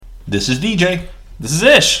This is DJ. This is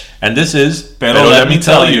Ish. And this is Pero Let Me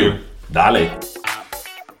Tell You. Dale.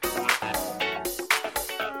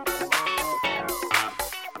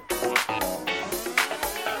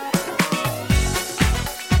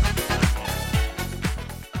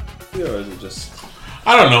 Or is it just...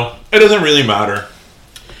 I don't know. It doesn't really matter.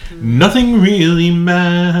 Nothing really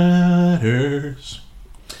matters.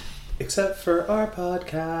 Except for our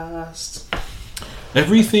podcast.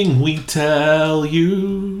 Everything we tell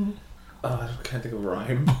you. I can't think of a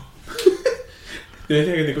rhyme. The only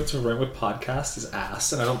thing I can think of to rhyme with podcast is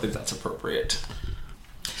ass, and I don't think that's appropriate.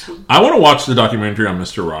 I want to watch the documentary on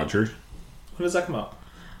Mr. Rogers. When does that come out?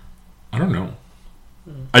 I don't know.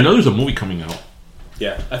 I know there's a movie coming out.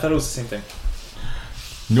 Yeah, I thought it was the same thing.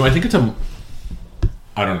 No, I think it's a...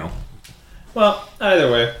 I don't know. Well,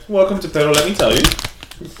 either way, welcome to Pero Let Me Tell You.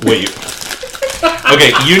 Wait.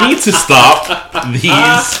 Okay, you need to stop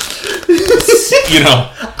these...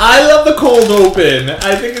 I love the cold open.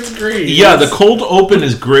 I think it's great. Yeah, the cold open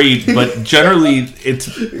is great, but generally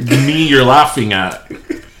it's me you're laughing at.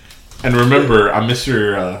 And remember, I'm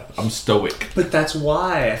stoic. But that's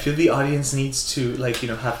why I feel the audience needs to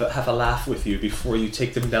have a laugh with you before you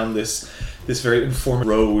take them down this very informed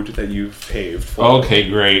road that you've paved for. Okay,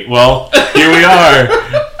 great. Well, here we are.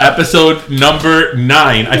 Episode number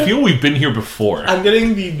 9. I feel we've been here before. I'm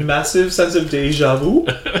getting the massive sense of deja vu.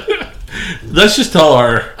 Let's just tell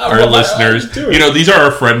our listeners, these are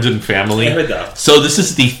our friends and family. So this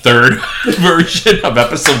is the third version of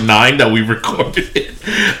episode 9 that we recorded.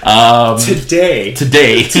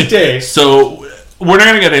 Today. So we're not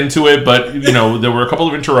going to get into it, but, there were a couple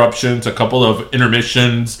of interruptions, a couple of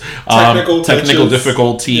intermissions, technical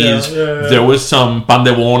difficulties. Yeah. There was some pan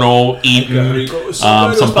de bono eaten,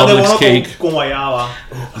 some Publix cake.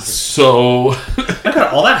 So...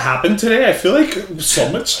 all that happened today. I feel like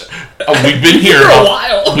so much... we've been here for a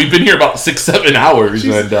while. We've been here about 6-7 hours.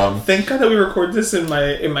 Jeez, and thank God that we record this in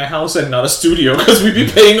my house and not a studio, because we'd be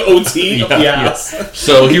paying OT. Yeah.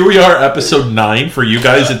 So here we are, episode 9. For you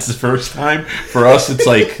guys, it's the first time. For us, it's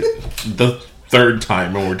like the third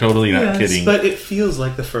time, and we're totally not kidding. But it feels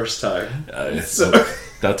like the first time. That's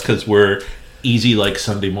because we're easy like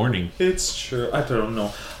Sunday morning. It's true. I don't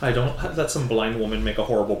know. I don't let some blind woman make a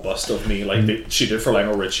horrible bust of me like she did for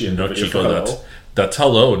Lionel Richie in the video for Hello. That's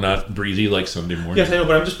hello, not breezy like Sunday morning. Yes, I know,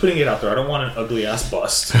 but I'm just putting it out there. I don't want an ugly ass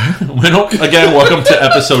bust. Well, again, welcome to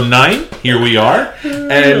episode 9. Here we are.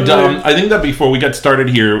 And I think that before we get started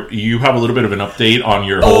here, you have a little bit of an update on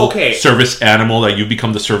your whole service animal, that you've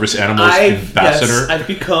become the service animals ambassador. Yes, I've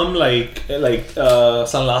become like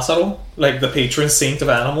San Lazaro, like the patron saint of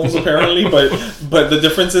animals, apparently. but the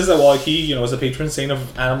difference is that while he, is a patron saint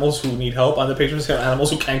of animals who need help, I'm the patron saint of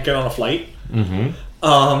animals who can't get on a flight. Mm-hmm.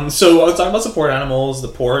 So I was talking about support animals, the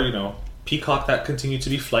poor, peacock that continued to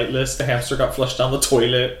be flightless, the hamster got flushed down the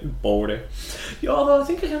toilet, pobre. Although I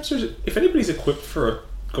think hamsters, if anybody's equipped for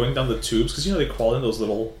going down the tubes, because they crawl in those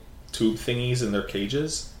little tube thingies in their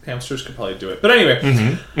cages, hamsters could probably do it. But anyway,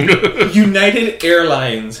 United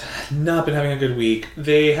Airlines not been having a good week.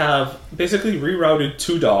 They have basically rerouted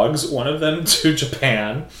 2 dogs, one of them to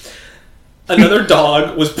Japan. Another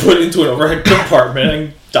dog was put into an overhead compartment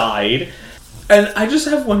and died. And I just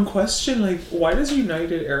have one question, why does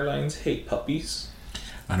United Airlines hate puppies?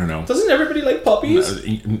 I don't know. Doesn't everybody like puppies?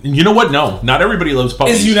 You know what? No, not everybody loves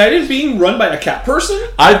puppies. Is United being run by a cat person?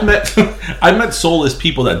 I've met soulless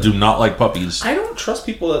people that do not like puppies. I don't trust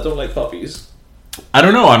people that don't like puppies. I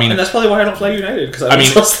don't know. And that's probably why I don't fly United, because I don't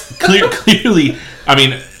trust them. Clearly,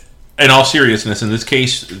 in all seriousness, in this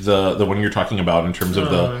case, the one you're talking about in terms of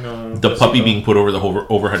the puppy being put over the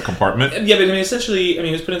overhead compartment. Yeah, but essentially,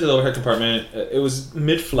 he was put into the overhead compartment. It was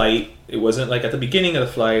mid-flight. It wasn't at the beginning of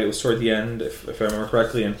the flight. It was toward the end, if I remember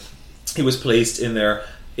correctly. And he was placed in there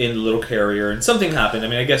in the little carrier, and something happened.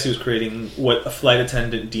 I guess he was creating what a flight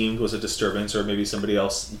attendant deemed was a disturbance, or maybe somebody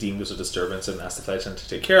else deemed was a disturbance and asked the flight attendant to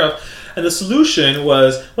take care of. And the solution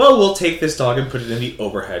was, we'll take this dog and put it in the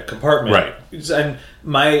overhead compartment. Right. And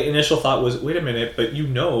my initial thought was, wait a minute, but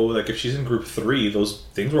if she's in group 3, those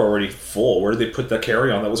things were already full. Where did they put the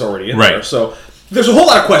carry-on that was already in there? So there's a whole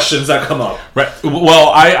lot of questions that come up. Right.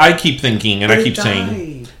 Well, I keep thinking, and I keep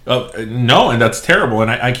saying, no, and that's terrible. And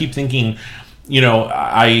I keep thinking,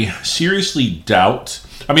 I seriously doubt...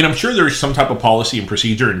 I'm sure there's some type of policy and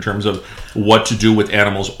procedure in terms of what to do with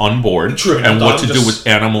animals on board. True, and what to do with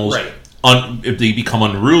animals if they become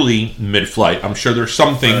unruly mid-flight. I'm sure there's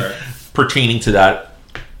something pertaining to that.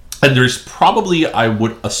 And there's probably, I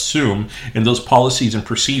would assume, in those policies and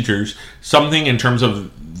procedures, something in terms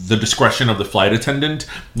of the discretion of the flight attendant,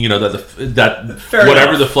 that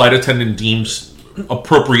whatever the flight attendant deems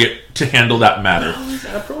appropriate to handle that matter. Oh, is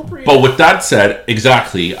that appropriate? But with that said,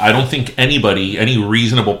 exactly, I don't think anybody, any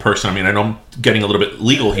reasonable person, I mean, I know I'm getting a little bit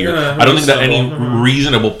legal here. I don't think that any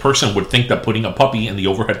reasonable person would think that putting a puppy in the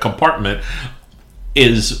overhead compartment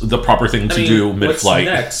is the proper thing to do mid-flight.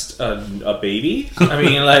 What's next? A baby? I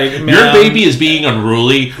mean, like, your baby is being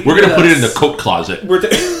unruly. We're going to put it in the coat closet.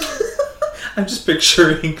 I'm just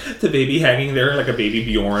picturing the baby hanging there like a baby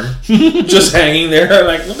Bjorn, just hanging there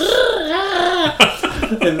like,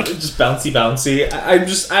 and just bouncy.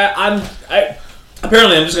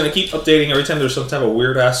 Apparently, I'm just going to keep updating every time there's some type of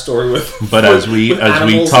weird ass story with. But as we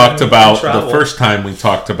talked about the first time, we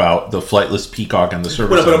talked about the flightless peacock and the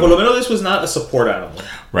service. But por lo menos this was not a support animal,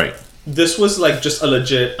 right? This was like just a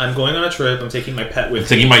legit. I'm going on a trip. I'm taking my pet with me.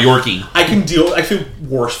 Taking my Yorkie. I feel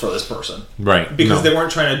worse for this person, right? Because they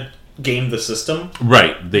weren't trying to game the system,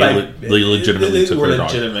 right? They legitimately took their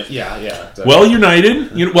dog. Yeah. Exactly. Well,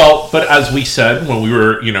 United. But as we said when we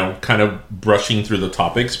were, kind of brushing through the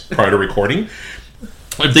topics prior to recording.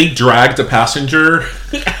 They dragged a passenger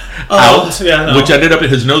out, which ended up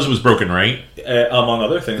his nose was broken, right? Among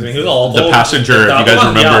other things. I mean, he was all the passenger. If you guys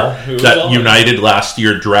remember that United last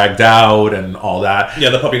year dragged out and all that. Yeah,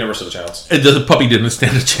 the puppy never stood a chance. The puppy didn't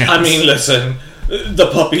stand a chance. I mean, listen,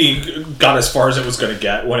 the puppy got as far as it was going to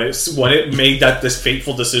get when it made this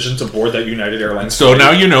fateful decision to board that United Airlines. So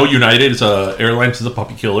now United Airlines is a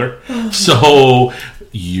puppy killer. So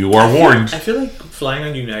you are warned. I feel like flying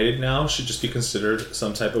on United now should just be considered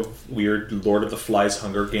some type of weird Lord of the Flies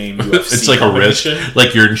Hunger Game UFC It's like a risk.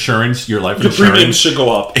 Like your insurance, your life insurance. Your premium should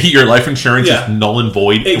go up. Your life insurance is null and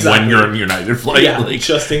void when you're on a United flight. Yeah,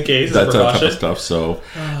 just in case. That type of stuff. So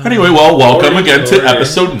anyway, welcome again to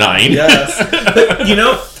episode 9. Yes. But you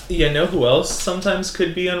know who else sometimes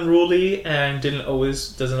could be unruly and doesn't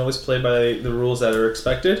always play by the rules that are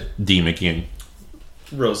expected? D. McKeon.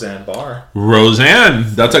 Roseanne Barr. Roseanne.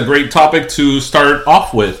 That's a great topic to start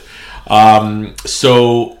off with.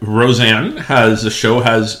 So Roseanne the show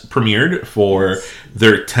has premiered for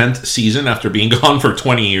their 10th season after being gone for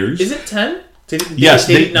 20 years. Is it 10? Yes,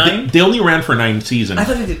 they did 9? They only ran for 9 seasons. I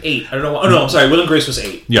thought they did 8. I don't know. Oh no, I'm sorry. Will and Grace was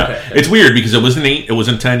 8. Yeah, okay. It's weird because it wasn't 8. It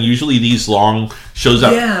wasn't 10. Usually these long shows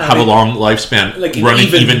that have a long lifespan run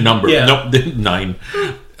an even number. Yeah. Nope, 9.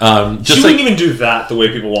 She wouldn't even do that the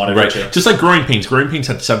way people wanted her to. Just like Growing Pains. Growing Pains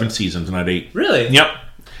had 7 seasons, not 8. Really? Yep.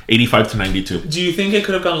 85 to 92. Do you think it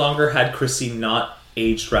could have gone longer had Chrissy not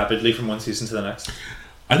aged rapidly from one season to the next?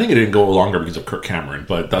 I think it didn't go longer because of Kirk Cameron,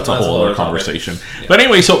 but that's a whole other conversation. Yeah. But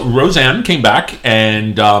anyway, so Roseanne came back,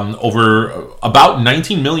 and over about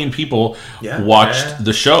 19 million people watched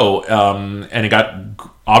the show, and it got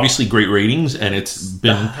obviously great ratings, and it's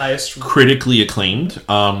been critically acclaimed.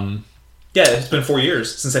 Yeah, it's been 4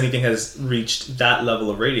 years since anything has reached that level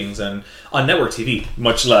of ratings, and on network TV,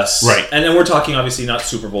 much less. Right. And then we're talking, obviously, not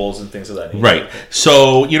Super Bowls and things of that nature. Right.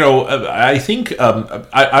 So, I think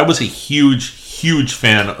I was a huge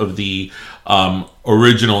fan of the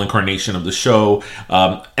original incarnation of the show,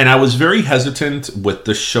 and I was very hesitant with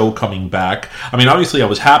the show coming back. I mean, obviously, I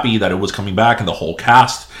was happy that it was coming back and the whole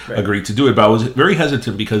cast agreed to do it, but I was very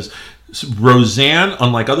hesitant because Roseanne,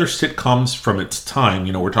 unlike other sitcoms from its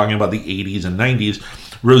time, we're talking about the 80s and 90s,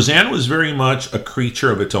 Roseanne was very much a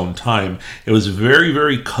creature of its own time. It was very,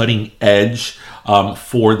 very cutting edge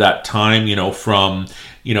for that time, from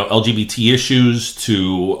LGBT issues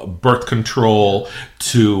to birth control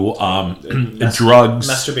to drugs,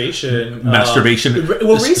 masturbation,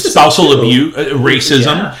 spousal abuse,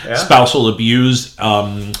 racism, spousal abuse,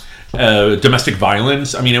 domestic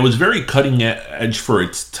violence. I mean, it was very cutting edge for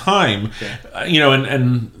its time,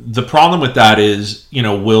 and the problem with that is,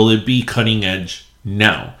 will it be cutting edge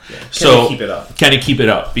now? Can it keep it up? Can it keep it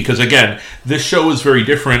up? Because again, this show is very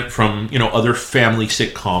different from other family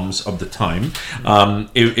sitcoms of the time.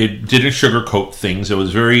 It didn't sugarcoat things. It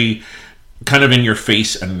was very kind of in your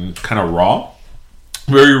face and kind of raw,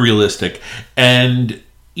 very realistic. And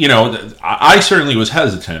I certainly was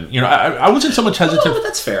hesitant. I wasn't so much hesitant. Oh, but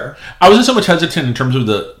that's fair. I wasn't so much hesitant in terms of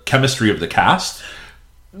the chemistry of the cast.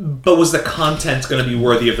 But was the content going to be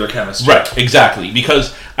worthy of their chemistry? Right, exactly.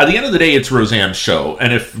 Because at the end of the day, it's Roseanne's show.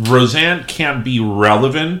 And if Roseanne can't be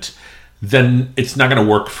relevant, then it's not going to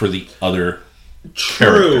work for the other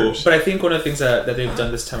characters. But I think one of the things that they've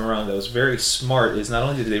done this time around that was very smart is not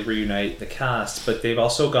only did they reunite the cast, but they've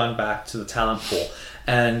also gone back to the talent pool.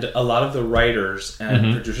 And a lot of the writers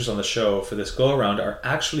and producers on the show for this go-around are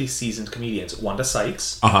actually seasoned comedians. Wanda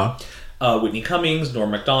Sykes. Whitney Cummings,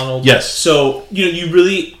 Norm Macdonald. Yes. So, you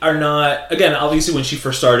really are not... Again, obviously when she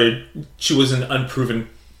first started, she was an unproven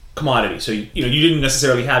commodity. So, you didn't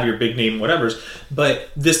necessarily have your big name whatevers. But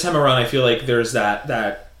this time around, I feel like there's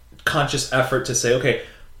that conscious effort to say, okay,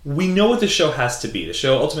 we know what the show has to be. The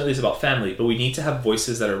show ultimately is about family, but we need to have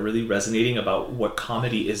voices that are really resonating about what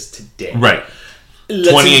comedy is today. Right. Let's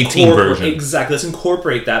 2018 version. Exactly. Let's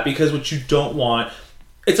incorporate that, because what you don't want...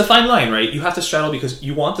 It's a fine line, right? You have to straddle, because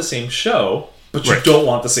you want the same show, but you don't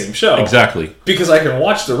want the same show. Exactly. Because I can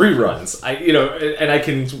watch the reruns. And I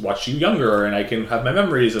can watch you younger, and I can have my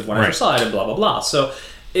memories of when I first saw it, and blah, blah, blah. So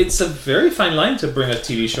it's a very fine line to bring a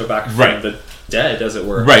TV show back from the dead, as it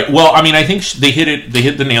were. Right. Well, I mean, I think they hit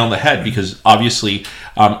the nail on the head, because obviously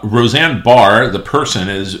Roseanne Barr, the person,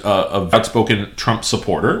 is a outspoken Trump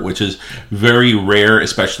supporter, which is very rare,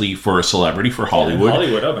 especially for a celebrity, for Hollywood. Yeah,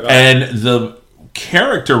 Hollywood, oh my God. And the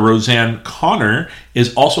character Roseanne Connor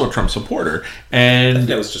is also a Trump supporter, and I think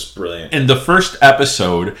that was just brilliant. In the first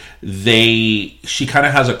episode, she kind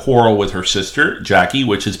of has a quarrel with her sister Jackie,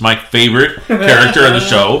 which is my favorite character of the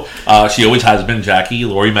show. She always has been, Jackie,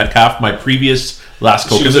 Laurie Metcalf, my previous Last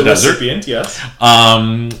Coke in the Desert. Recipient, yes.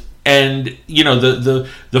 And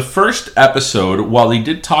the first episode, while they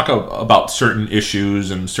did talk about certain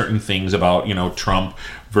issues and certain things about Trump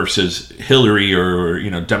versus Hillary, or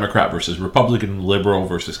Democrat versus Republican, liberal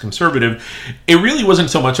versus conservative, it really wasn't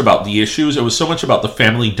so much about the issues. It was so much about the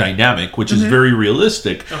family dynamic, which is very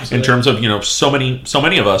realistic. Absolutely. In terms of so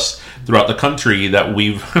many of us throughout the country that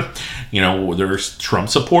we've there's Trump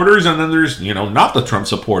supporters, and then there's not the Trump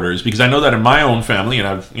supporters. Because I know that in my own family, and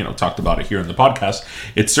I've talked about it here in the podcast,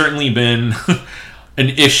 it's certainly been an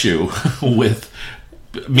issue with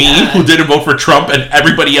me, who didn't vote for Trump, and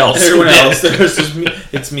everybody else. Everyone else.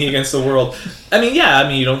 It's me against the world. I mean,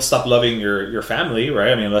 you don't stop loving your family,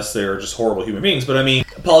 right? I mean, unless they're just horrible human beings. But I mean,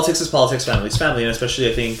 politics is politics, family is family. And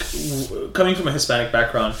especially, I think, coming from a Hispanic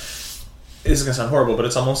background, this is going to sound horrible, but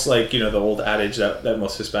it's almost like, the old adage that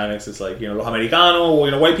most Hispanics, it's like, los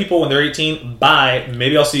Americanos, white people, when they're 18, bye,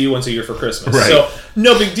 maybe I'll see you once a year for Christmas. Right. So,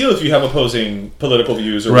 no big deal if you have opposing political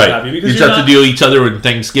views or what have you. Because you have to deal with each other with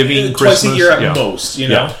Thanksgiving, twice Christmas. a year at most,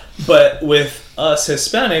 But with us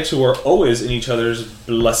Hispanics, who are always in each other's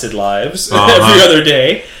blessed lives every other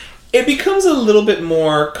day, it becomes a little bit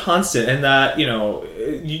more constant, and that,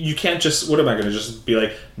 you can't just, what am I going to just be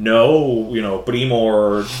like, no, primo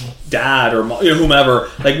or dad or whomever,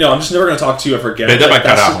 like, no, I'm just never going to talk to you ever again. Like,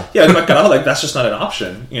 that's just not an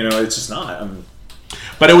option, it's just not.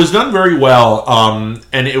 But it was done very well,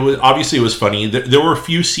 and it was funny. There were a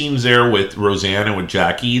few scenes there with Roseanne and with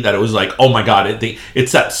Jackie that it was like, oh my God,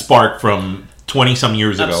 it's that spark from 20-some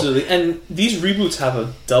years ago. Absolutely, and these reboots have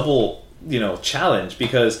a double, challenge,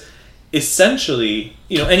 because essentially,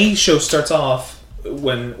 any show starts off,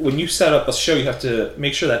 when you set up a show, you have to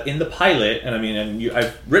make sure that in the pilot, and I mean,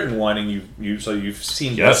 I've written one, and you've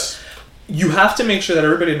seen this. You have to make sure that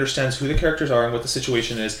everybody understands who the characters are and what the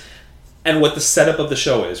situation is, and what the setup of the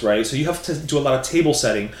show is, right? So you have to do a lot of table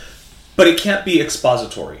setting, but it can't be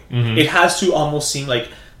expository. Mm-hmm. It has to almost seem like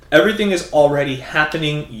everything is already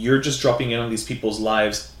happening. You're just dropping in on these people's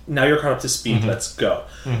lives. Now you're caught up to speed. Mm-hmm. Let's go.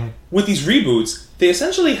 Mm-hmm. With these reboots, they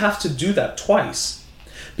essentially have to do that twice,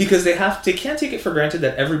 because they can't take it for granted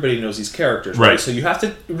that everybody knows these characters, right? So you have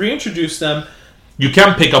to reintroduce them. You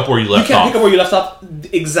can't pick up where you left off. You can't pick up where you left off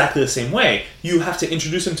exactly the same way. You have to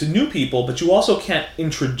introduce them to new people, but you also can't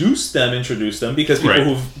introduce them, because people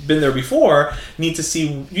who've been there before you need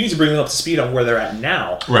to bring them up to speed on where they're at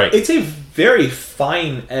now. Right. It's a very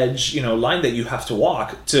fine edge, line that you have to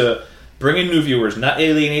walk to bring in new viewers, not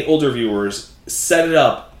alienate older viewers, set it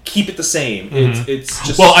up, keep it the same. Mm-hmm. It's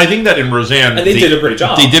just... Well, I think that in Roseanne... And they did a great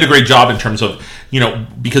job. They did a great job in terms of,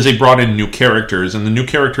 because they brought in new characters, and the new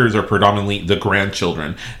characters are predominantly the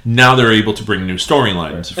grandchildren. Now they're able to bring new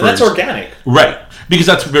storylines. Right. And that's organic. Right. Because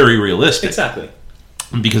that's very realistic. Exactly.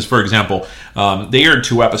 Because, for example, they aired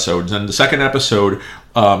 2 episodes, and the second episode...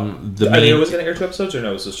 Are they always going to air 2 episodes, or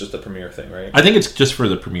no? This is just the premiere thing, right? I think it's just for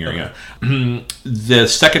the premiere, yeah. The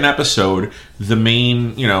second episode, the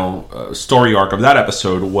main, story arc of that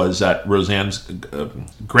episode was that Roseanne's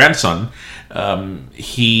grandson,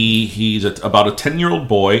 he's about a 10-year-old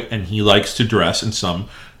boy, and he likes to dress in some,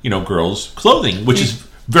 girls' clothing, which is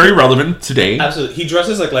very relevant today. Absolutely. He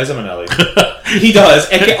dresses like Liza Minnelli. He does.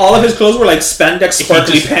 And all of his clothes were like spandex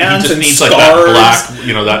sparkly pants and needs scarves.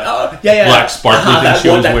 Like that black, black sparkly thing she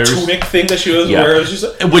always wears. That tunic thing that she always wears. She's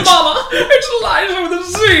like, Mama, it's Liza with a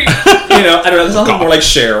Z. I don't know, that sounds more like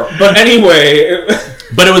Cher. But anyway...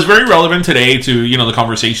 But it was very relevant today to, the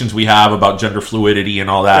conversations we have about gender fluidity and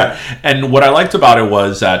all that. Yeah. And what I liked about it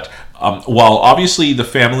was that while obviously the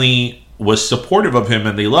family was supportive of him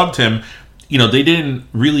and they loved him, they didn't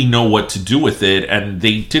really know what to do with it, and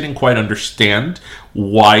they didn't quite understand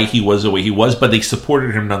why he was the way he was, but they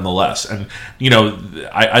supported him nonetheless. And,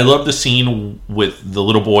 I love the scene with the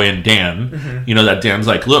little boy and Dan, that Dan's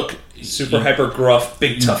like, look, super hyper gruff,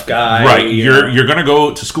 big tough guy. Right. You're going to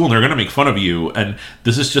go to school and they're going to make fun of you. And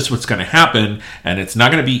this is just what's going to happen. And it's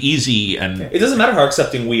not going to be easy. And it doesn't matter how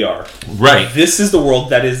accepting we are. Right. This is the world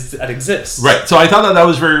that exists. Right. So I thought that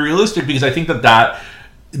was very realistic, because I think that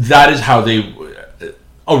is how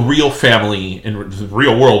a real family in the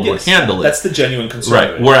real world would handle it. That's the genuine concern.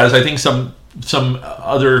 Right. Whereas I think some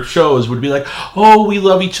other shows would be like, oh, we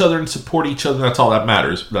love each other and support each other, that's all that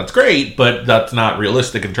matters. That's great, but that's not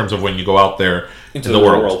realistic in terms of when you go out there into the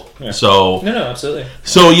world. Yeah. So no, absolutely.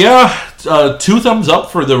 So 2 thumbs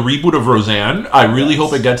up for the reboot of Roseanne. I really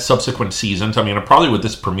hope it gets subsequent seasons. I mean, probably with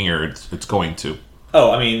this premiere, it's going to.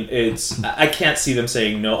 Oh, I mean, I can't see them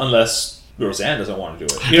saying no unless Roseanne doesn't want to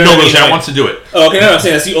do it. Roseanne wants to do it. Oh, okay, no, I'm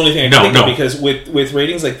saying that's the only thing I can think of, because with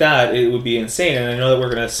ratings like that, it would be insane. And I know that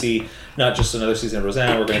we're going to see not just another season of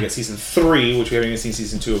Roseanne, we're going to get season 3, which we haven't even seen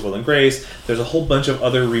season 2 of Will and Grace. There's a whole bunch of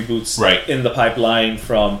other reboots in the pipeline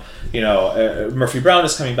from, Murphy Brown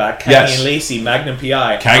is coming back, Cagney and Lacey, Magnum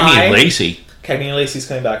P.I. Cagney and Lacey is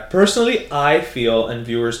coming back. Personally, I feel, and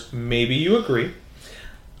viewers, maybe you agree,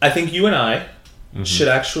 I think you and I should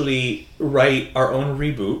actually write our own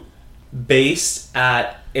reboot based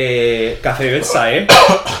at a Café Versailles.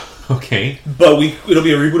 Okay. But it'll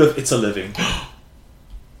be a reboot of It's a Living.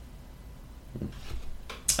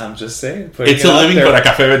 I'm just saying. It's a Living, but a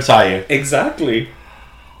Café Versailles. Exactly.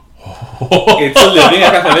 It's a Living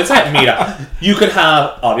at Café Versailles. Mira, you could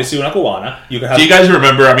have, obviously, una cubana. You could have. Do you guys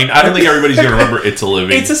remember? I mean, I don't think everybody's going to remember It's a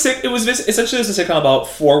Living. It was essentially just a sitcom about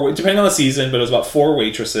 4, depending on the season, but it was about 4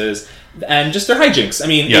 waitresses and just their hijinks. I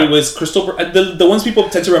mean, it was Crystal. The ones people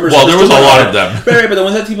tend to remember. Well, there was a lot of them. Right, but the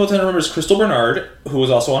ones that people tend to remember is Crystal Bernard, who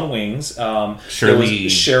was also on Wings.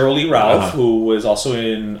 Cheryl Lee Ralph, who was also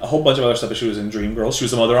in a whole bunch of other stuff. But she was in Dreamgirls. She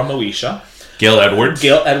was the mother on Moesha. Gail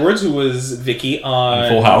Edwards, who was Vicky on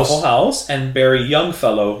Full House, and Barry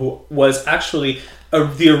Youngfellow, who was actually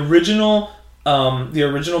the original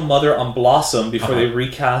mother on Blossom before they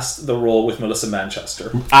recast the role with Melissa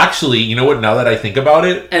Manchester. Actually, you know what? Now that I think about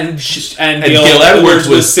it, and Gail Edwards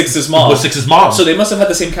was Six's mom. So they must have had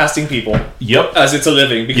the same casting people. Yep. As It's a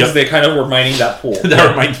Living, because they kind of were mining that pool.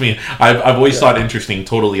 That reminds me. I've always thought interesting,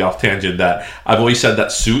 totally off tangent, that I've always said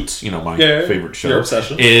that Suits, my favorite show, your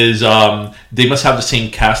obsession, is they must have the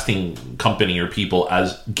same casting company or people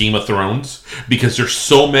as Game of Thrones, because there's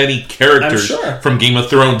so many characters from Game of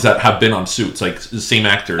Thrones that have been on Suits. Like the same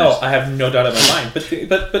actors. Oh, I have no doubt in my mind.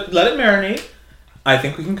 But let it marinate. I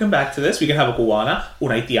think we can come back to this. We can have a cubana,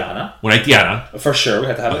 una haitiana. For sure. We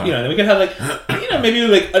have to have, and then we can have maybe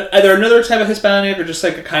like either another type of Hispanic or just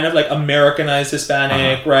like a kind of like Americanized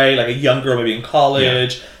Hispanic, right? Like a young girl maybe in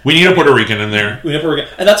college. Yeah. We need a Puerto Rican in there.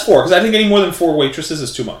 And that's 4, because I think any more than 4 waitresses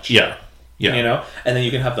is too much. Yeah. And then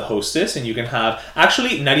you can have the hostess, and you can have,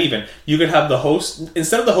 actually, not even. You could have the host,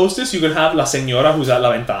 instead of the hostess, you could have la señora who's at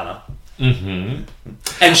la ventana. Mm-hmm.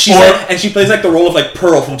 And she plays like the role of like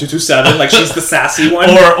Pearl from 227, like she's the sassy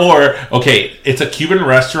one. Or okay, it's a Cuban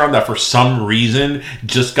restaurant that for some reason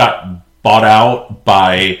just got bought out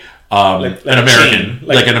by an American,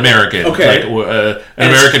 an American, okay, an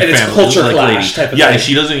American family, it's culture clash type of thing. And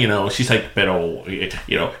she doesn't, she's like, pero,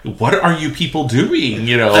 what are you people doing?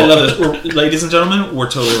 I love this, ladies and gentlemen. We're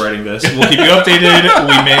totally writing this. We'll keep you updated.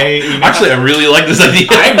 We may actually. I really like this idea.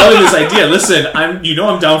 I know this idea. Listen, I'm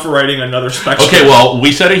down for writing another Spectrum. Okay, well,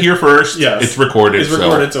 we said it here first. Yes, it's recorded.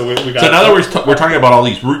 So we got. So now that we're talking about all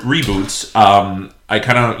these reboots, I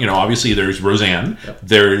kind of obviously there's Roseanne,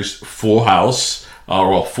 there's Full House.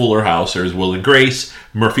 Fuller House. There's Will and Grace.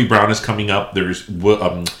 Murphy Brown is coming up. There's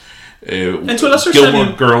and to a lesser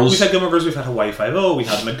Gilmore Girls. We've had Gilmore Girls. We've had Hawaii Five-0. We've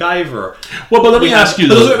had MacGyver. Well, but let me ask you.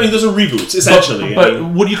 Those are reboots essentially. But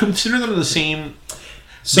would you consider them the same?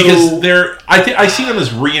 Because I see them as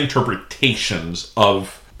reinterpretations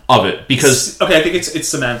of it. Because I think it's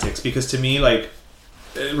semantics. Because to me, like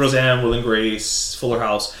Roseanne, Will and Grace, Fuller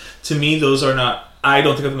House, to me those are not. I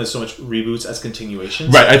don't think of them as so much reboots as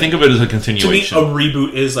continuations. Right, I think of it as a continuation. To me, a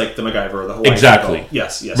reboot is like the MacGyver or the Hawaii. Exactly.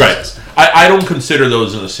 Yes. Right. Yes. I don't consider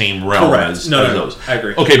those in the same realm as those. I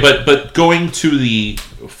agree. Okay, but going to the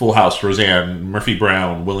Full House, Roseanne, Murphy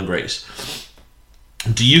Brown, Will and Grace,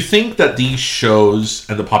 do you think that these shows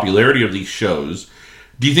and the popularity of these shows,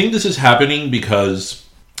 do you think this is happening because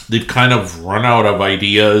they've kind of run out of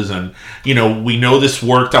ideas and, we know this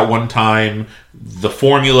worked at one time, the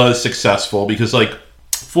formula is successful because, like,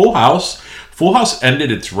 Full House Full House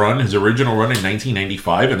ended its original run in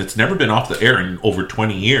 1995, and it's never been off the air in over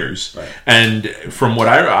 20 years. Right. And from what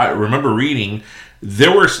I remember reading,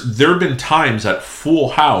 there have been times that Full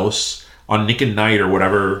House on Nick at Night or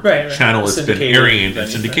whatever channel it's been airing in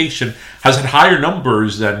syndication has had higher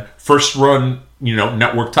numbers than first run,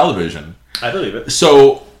 network television. I believe it.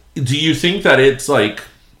 So, do you think that it's like,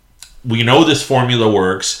 we know this formula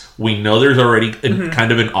works, we know there's already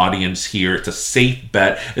kind of an audience here, it's a safe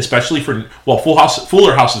bet, especially for,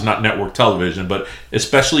 Fuller House is not network television, but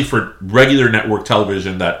especially for regular network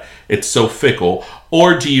television that it's so fickle,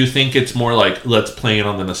 or do you think it's more like, let's play in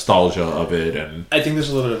on the nostalgia of it? And I think there's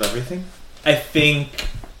a little bit of everything. I think,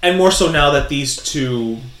 and more so now that these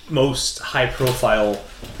two most high profile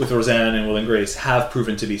with Roseanne and Will and Grace have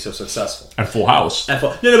proven to be so successful. And Full House.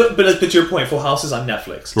 But to your point, Full House is on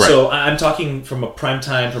Netflix. Right. So I'm talking from a prime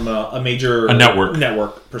time, from a major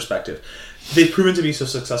network perspective. They've proven to be so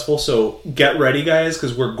successful, so get ready, guys,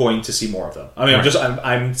 because we're going to see more of them. I mean,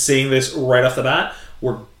 I'm saying this right off the bat.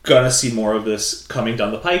 We're gonna see more of this coming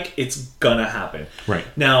down the pike. It's gonna happen. Right.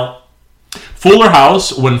 Now, Fuller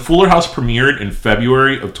House, when Fuller House premiered in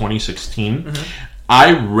February of 2016,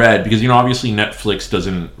 I read, because obviously Netflix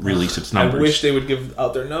doesn't release its numbers. I wish they would give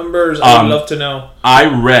out their numbers. I would love to know. I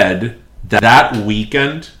read that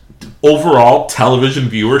weekend, overall television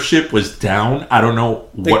viewership was down. I don't know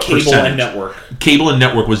what cable percentage. And network. Cable and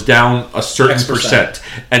network was down a certain percent.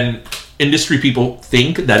 And industry people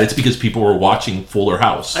think that it's because people were watching Fuller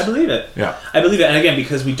House. I believe it. Yeah. I believe it. And again,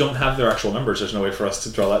 because we don't have their actual numbers, there's no way for us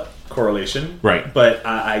to draw that correlation. Right. But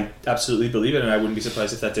I absolutely believe it, and I wouldn't be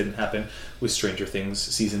surprised if that didn't happen with Stranger Things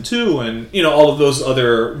Season 2 and, all of those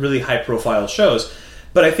other really high-profile shows.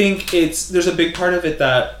 But I think there's a big part of it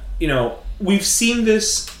that, we've seen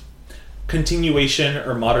this continuation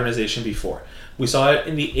or modernization before. We saw it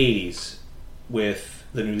in the 80s with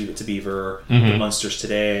the new Leave It to Beaver, the Munsters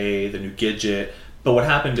Today, the new Gidget. But what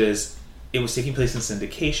happened is it was taking place in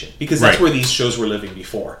syndication because that's where these shows were living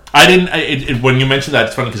before. When you mentioned that,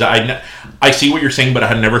 it's funny because I see what you're saying, but I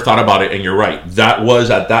had never thought about it, and you're right. That was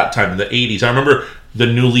at that time in the 80s. I remember the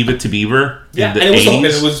new Leave It to Beaver in the 80s. And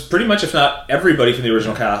it was pretty much, if not everybody from the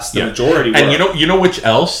original cast, the majority were. And you know which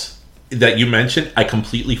else that you mentioned, I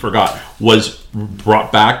completely forgot, was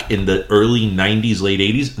brought back in the early 90s, late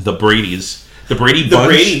 80s, the Brady's. The Brady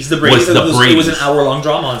Bunch it was an hour-long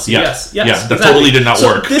drama on CBS. Yeah, that totally did not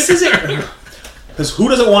work. This isn't... Because who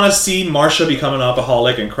doesn't want to see Marsha become an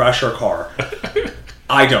alcoholic and crash her car?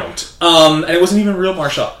 I don't. And it wasn't even real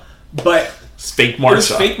Marsha. But... It's fake Marsha. It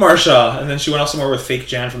was fake Marsha. And then she went off somewhere with fake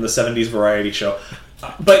Jan from the 70s variety show.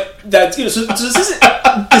 But that's... so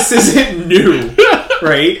this isn't new,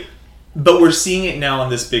 right? But we're seeing it now on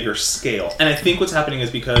this bigger scale. And I think what's happening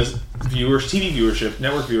is because TV viewership,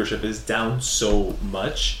 network viewership is down so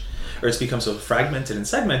much, or it's become so fragmented and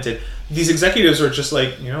segmented, these executives are just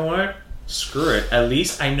like, you know what? Screw it. At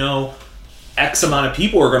least I know X amount of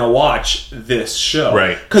people are going to watch this show.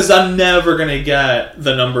 Right. Because I'm never going to get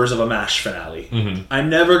the numbers of a MASH finale. Mm-hmm. I'm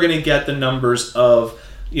never going to get the numbers of,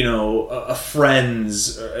 a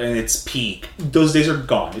Friends in its peak. Those days are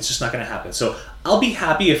gone. It's just not going to happen. So I'll be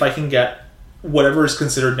happy if I can get whatever is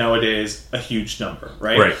considered nowadays a huge number,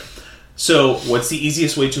 right? Right. So what's the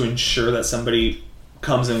easiest way to ensure that somebody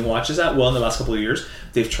comes and watches that? Well, in the last couple of years,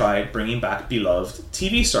 they've tried bringing back beloved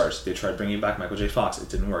TV stars. They tried bringing back Michael J. Fox. It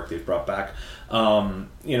didn't work. They've brought back,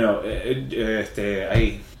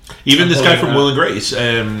 even this guy from Will and Grace,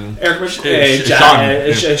 Eric Sean Hayes.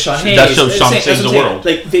 That show Sean Saves the World.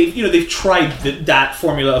 Like they've tried that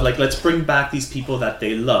formula of let's bring back these people that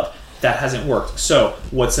they love. That hasn't worked. So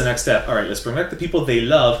what's the next step? All right, let's bring back the people they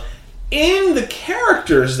love in the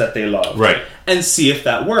characters that they love, right? And see if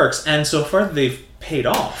that works. And so far, they've paid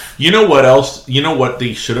off. You know what else? You know what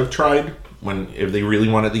they should have tried if they really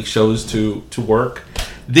wanted these shows to work?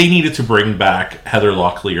 They needed to bring back Heather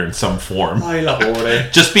Locklear in some form. Ay, la pobre.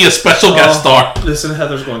 Just be a special guest star. Listen,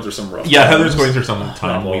 Heather's going through some rough times. Heather's going through some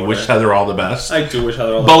time. We wish Heather all the best. I do wish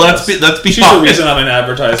Heather all the best. But let's be She's the reason I'm in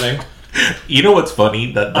advertising. You know what's funny?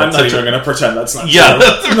 I'm not even going to pretend that's not true.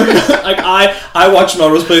 That's like I watched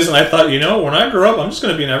Melrose Place and I thought, when I grow up, I'm just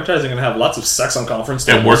going to be in advertising and have lots of sex on conference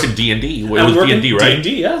tables. And work in D&D. It was D&D, right?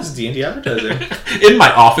 D&D, yes. D&D advertising. In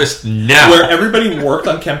my office now. Where everybody worked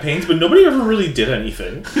on campaigns, but nobody ever really did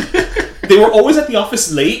anything. They were always at the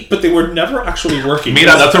office late, but they were never actually working.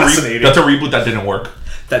 That's a reboot that didn't work.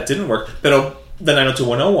 That didn't work. But the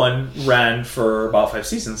 90210 ran for about 5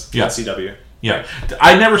 seasons on CW. Yeah.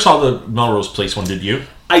 I never saw the Melrose Place one, did you?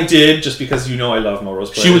 I did, just because I love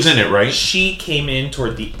Melrose Place. She was in it, right? She came in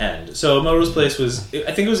toward the end. So Melrose Place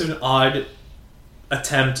I think it was an odd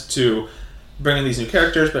attempt to bring in these new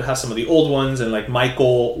characters, but have some of the old ones, and like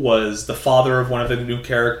Michael was the father of one of the new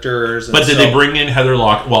characters. And but did they bring in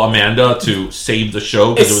Amanda to save the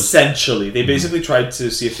show? Essentially, they basically tried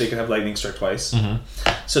to see if they could have lightning strike twice.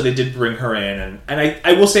 So they did bring her in, and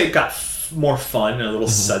I will say it got more fun and a little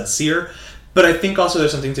sudsier. But I think also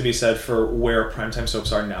there's something to be said for where primetime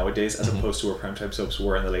soaps are nowadays, as opposed to where primetime soaps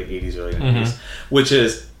were in the late 80s, early 90s, which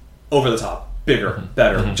is over the top, bigger,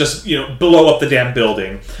 better. Just, blow up the damn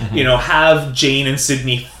building. Have Jane and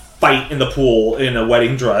Sydney fight in the pool in a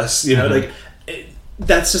wedding dress.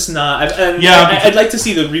 That's just not. I'd like to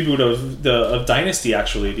see the reboot of Dynasty,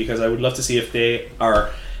 actually, because I would love to see if they are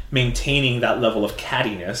maintaining that level of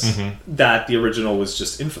cattiness that the original was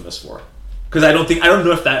just infamous for. Because I don't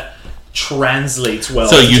know if that translates well.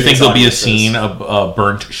 So you think there'll be a scene of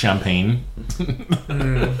burnt champagne?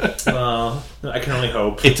 Well, I can only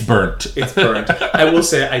hope. It's burnt. I will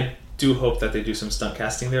say I do hope that they do some stunt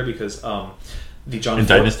casting there, because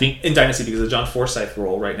Dynasty? In Dynasty, because the John Forsythe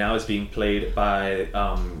role right now is being played by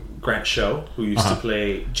Grant Show, who used to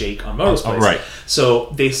play Jake on Melrose Place. Right. So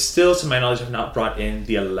they still, to my knowledge, have not brought in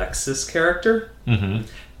the Alexis character.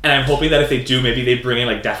 And I'm hoping that if they do, maybe they bring in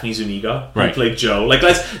like Daphne Zuniga, who played Joe. Like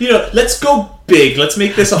let's go big. Let's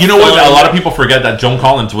make this. What? A lot of people forget that Joan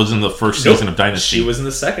Collins was in the first season of Dynasty. She was in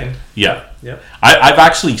the second. Yeah. Yep. I've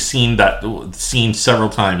actually seen that scene several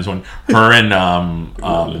times when her and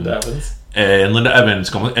Linda Evans. And Linda Evans,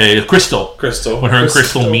 Crystal. When her and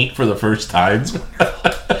Crystal meet for the first time,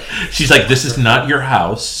 she's like, "This is not your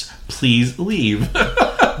house. Please leave."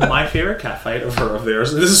 My favorite catfight of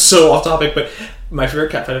theirs. This is so off topic, but my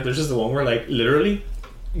favorite catfight of theirs is the one where, like, literally,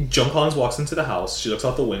 Joan Collins walks into the house. She looks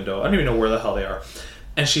out the window. I don't even know where the hell they are,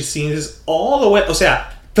 and she sees all the way. O sea,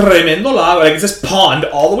 tremendo lago. Like, it's this pond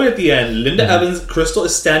all the way at the end. Linda Evans, Crystal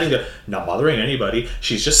is standing there, not bothering anybody.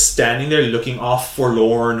 She's just standing there, looking off,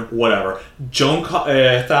 forlorn, whatever.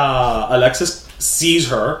 Alexis sees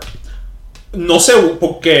her. No sé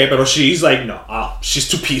por qué, but she's like, she's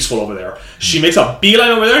too peaceful over there. She makes a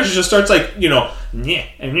beeline over there, and she just starts like, and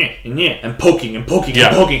poking and poking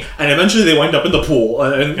and poking, and eventually they wind up in the pool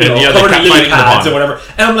and covered in lily pads and whatever.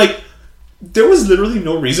 And I'm like, there was literally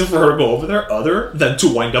no reason for her to go over there other than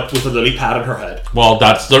to wind up with a lily pad on her head. Well,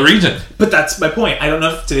 that's the reason. But that's my point. I don't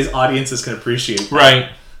know if today's audiences can appreciate that. Right.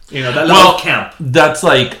 That level of camp. That's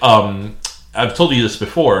like, I've told you this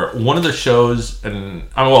before. One of the shows, and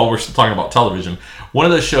we're still talking about television. One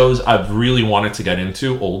of the shows I've really wanted to get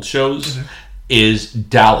into, old shows, is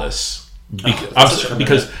Dallas.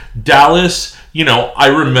 Because Dallas, I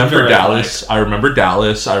remember Dallas. I remember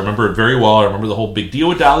Dallas. I remember it very well. I remember the whole big deal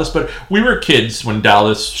with Dallas. But we were kids when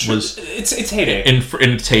Dallas was its heyday. In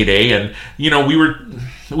its heyday, and we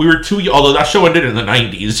were too. Although that show ended in the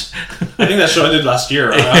 90s. I think that show ended last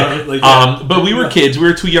year. But we were kids. We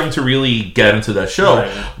were too young to really get into that show.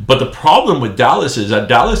 Right. But the problem with Dallas is that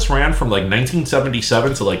Dallas ran from like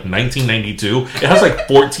 1977 to like 1992. It has like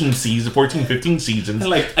 15 seasons.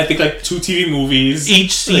 And I think 2 TV movies.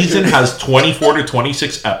 Each season has 24 to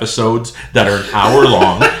 26 episodes that are an hour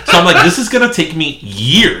long. So I'm like, this is going to take me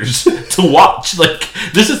years to watch. Like,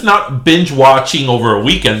 this is not binge watching over a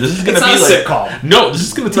weekend. This is going to be like sitcom. No, this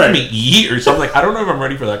is going to take me years. So I'm like, I don't know if I'm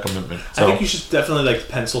ready for that commitment. So, I think you should definitely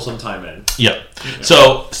pencil some time in. Yeah.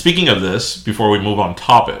 So speaking of this, before we move on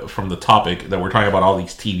from the topic that we're talking about, all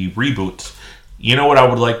these TV reboots, you know what I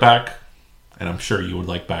would like back, and I'm sure you would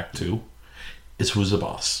like back too, is Who's the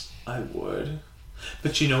Boss? I would,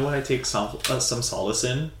 but you know what? I take some solace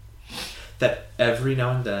in that every now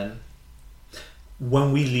and then,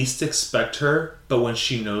 when we least expect her, but when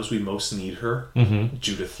she knows we most need her,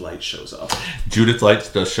 Judith Light shows up. Judith Light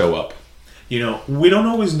does show up. We don't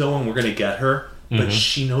always know when we're going to get her, but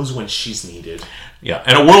she knows when she's needed. Yeah,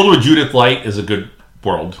 and a world with Judith Light is a good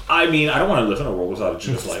world. I mean, I don't want to live in a world without a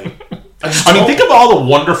Judith Light. Think of all the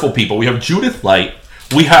wonderful people. We have Judith Light.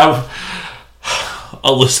 We have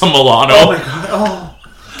Alyssa Milano. Oh my god. Oh.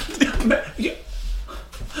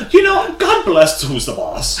 God bless Who's the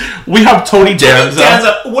Boss. We have Tony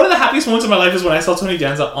Danza. One of the happiest moments of my life is when I saw Tony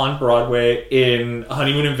Danza on Broadway in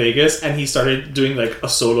Honeymoon in Vegas, and he started doing a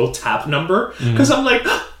solo tap number. Because I'm like,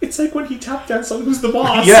 it's like when he tap danced on Who's the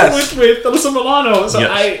Boss with Alyssa Milano. So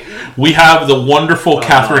we have the wonderful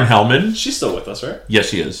Katherine Hellman. She's still with us, right? Yes,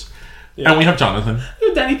 she is. Yeah. And we have Jonathan.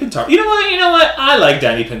 Danny Pintaro. You know what? I like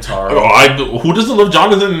Danny Pintaro. Who doesn't love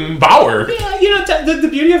Jonathan Bauer? Yeah, the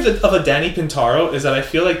beauty of a Danny Pintaro is that I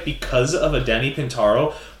feel like because of a Danny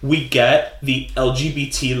Pintaro, we get the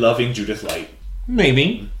LGBT loving Judith Light.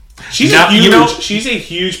 Maybe. She's a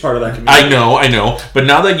huge part of that community. I know. But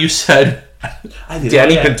now that you said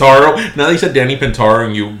Danny Pintaro. Now that you said Danny Pintaro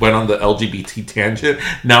and you went on the LGBT tangent,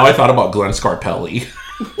 now I thought about Glenn Scarpelli.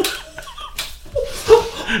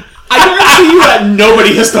 I guarantee you that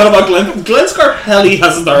nobody has thought about Glenn Scarpelli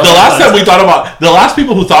hasn't thought about the last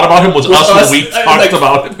people who thought about him was us when we talked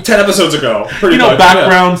about him 10 episodes ago.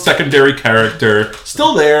 Background, secondary character,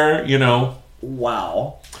 still there,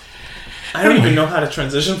 Wow. I don't even know how to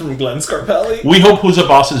transition from Glenn Scarpelli. We hope Who's a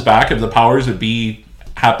Boss is back. If the powers that be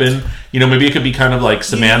happen, maybe it could be kind of like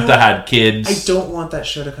Samantha had kids. I don't want that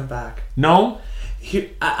show to come back. No?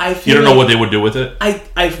 I feel you don't know what they would do with it?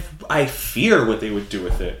 I fear what they would do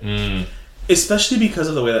with it. Especially because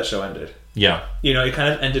of the way that show ended. Yeah. It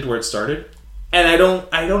kind of ended where it started. And I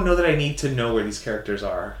don't know that I need to know where these characters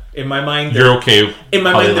are. In my mind, you're okay. In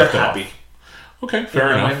my mind, they're happy. Okay, fair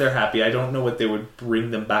enough. In my mind, they're happy. I don't know what they would bring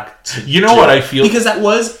them back to. You know what I feel? Because that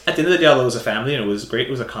was, at the end of the day, although it was a family and it was great, it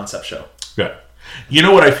was a concept show. Yeah. You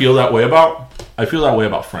know what I feel that way about? I feel that way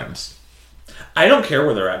about Friends. I don't care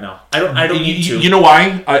where they're at now. I don't need to. You know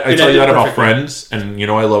why? I tell you that about Friends, and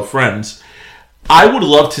I love Friends. I would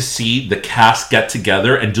love to see the cast get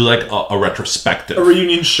together and do like a retrospective. A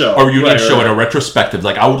reunion show. And a retrospective.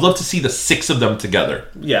 Like, I would love to see the 6 of them together.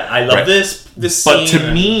 Yeah, I love this But scene.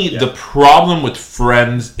 to me, the problem with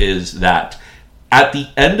Friends is that at the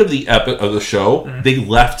end of the show, they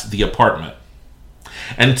left the apartment.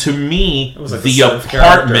 And to me, the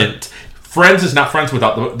apartment... Friends is not friends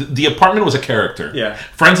without the apartment was a character. Yeah.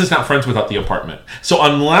 Friends is not friends without the apartment. So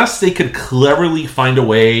unless they could cleverly find a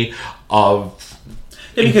way of...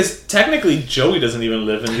 Yeah, because technically Joey doesn't even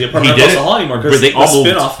live in the apartment across the hall anymore. Because the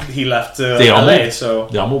spin-off, he left LA. So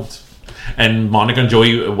they all moved. And Monica and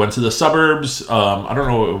Joey went to the suburbs. I don't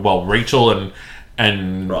know. Well, Rachel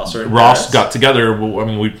and Ross got together. I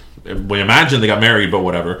mean, we imagine they got married, but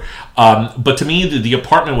whatever. But to me, the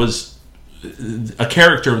apartment was a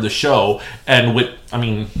character of the show, and I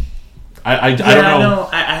don't know. No,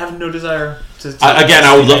 I have no desire to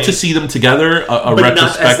I would love to see them together, a but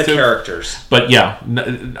retrospective. Not as the characters. But yeah,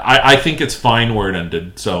 I think it's fine where it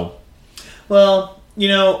ended. So, well,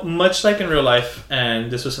 much like in real life, and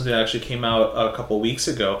this was something that actually came out a couple weeks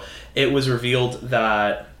ago, it was revealed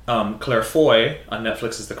that Claire Foy on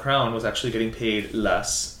Netflix's The Crown was actually getting paid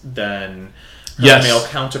less than her male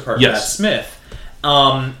counterpart, Matt Smith.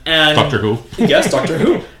 And Doctor Who. Yes, Doctor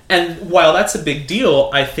Who. And while that's a big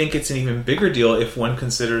deal, I think it's an even bigger deal if one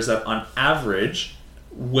considers that on average,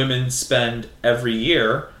 women spend every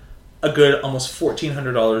year a good almost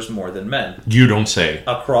 $1,400 more than men. You don't say.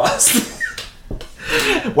 Across.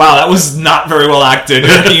 Wow, that was not very well acted.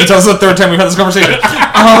 Can you tell us the third time we've had this conversation?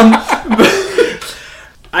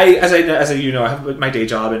 As you know, I have my day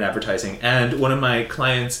job in advertising, and one of my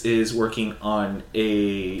clients is working on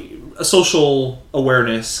a social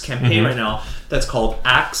awareness campaign right now that's called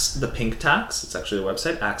Axe the Pink Tax. It's actually a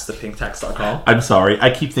website, axethepinktax.com. I'm sorry, I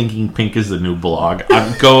keep thinking Pink is the new blog.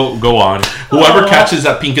 Go on. Whoever catches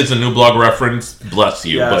that Pink is the new blog reference, bless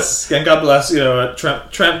you. Yes, and God bless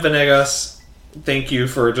Trent Venegas. Thank you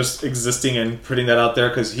for just existing and putting that out there,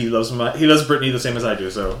 because he loves Britney the same as I do.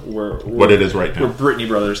 So we're what it is right now. We're Britney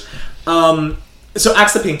brothers. So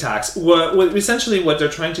Axe the Pink Tax. Essentially what they're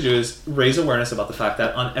trying to do is raise awareness about the fact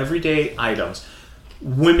that on everyday items,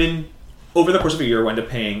 women over the course of a year wind up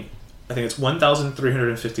paying, I think it's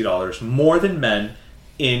 $1,350 more than men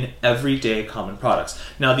in everyday common products.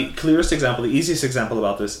 Now, the clearest example, the easiest example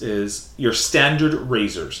about this is your standard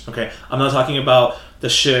razors. Okay, I'm not talking about the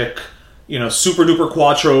Schick, Super Duper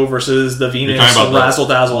Quattro versus the Venus Razzle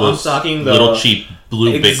Dazzle. I'm talking the little cheap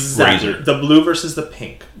blue big razor. The blue versus the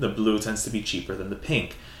pink. The blue tends to be cheaper than the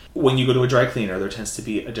pink. When you go to a dry cleaner, there tends to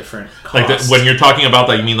be a different cost. When you're talking about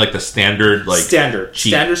that, you mean like the standard, standard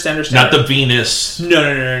cheap. Standard. Not the Venus. No.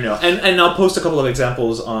 And I'll post a couple of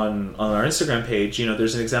examples on our Instagram page.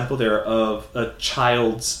 There's an example there of a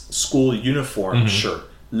child's school uniform shirt.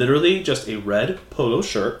 Literally just a red polo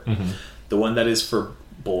shirt. The one that is for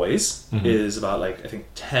boys is about I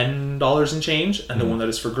think $10 and change, and the one that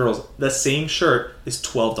is for girls, the same shirt is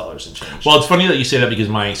 $12 and change. Well, it's funny that you say that, because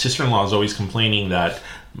my sister-in-law is always complaining that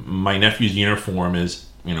my nephew's uniform is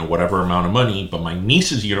whatever amount of money, but my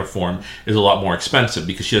niece's uniform is a lot more expensive,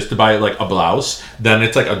 because she has to buy a blouse, then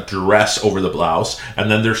it's a dress over the blouse,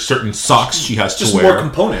 and then there's certain socks she has to wear. Just more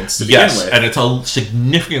components to begin with. And it's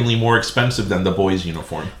significantly more expensive than the boys'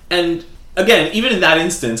 uniform. And again, even in that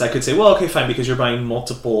instance, I could say, well, okay, fine, because you're buying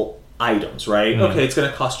multiple items, right? Okay, it's going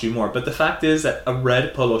to cost you more. But the fact is that a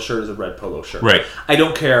red polo shirt is a red polo shirt. Right. I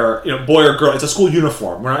don't care, boy or girl. It's a school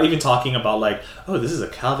uniform. We're not even talking about this is a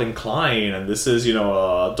Calvin Klein and this is,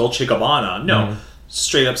 a Dolce & Gabbana. No.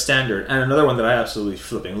 Straight up standard. And another one that I absolutely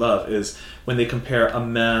flipping love is when they compare a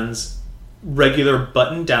man's regular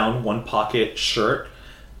button-down one-pocket shirt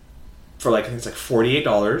for like, I think it's like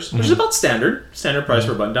 $48, which is about standard price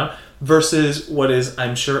for a button-down, versus what is,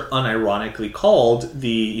 I'm sure, unironically called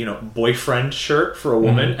the, boyfriend shirt for a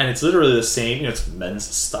woman, and it's literally the same, it's men's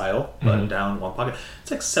style, button-down, one pocket.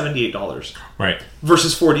 It's like $78. Right.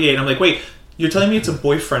 Versus $48. I'm like, wait, you're telling me it's a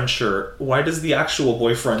boyfriend shirt. Why does the actual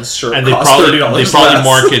boyfriend's shirt and cost $30 they probably less?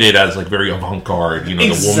 market it as like very avant-garde, the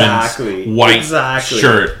woman's white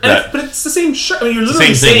shirt. But it's the same shirt. I mean, you're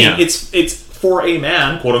literally saying yeah. it's for a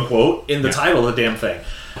man, quote unquote, in the title of the damn thing.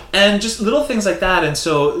 And just little things like that. And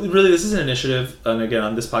so really this is an initiative, and again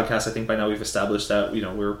on this podcast I think by now we've established that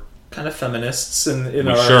we're kind of feminists in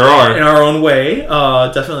our own way.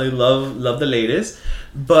 Definitely love the ladies.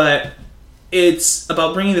 But it's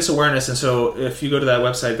about bringing this awareness, and so if you go to that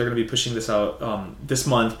website, they're going to be pushing this out this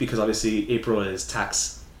month, because obviously April is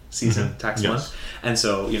tax season, tax month, and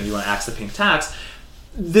so you want to axe the pink tax.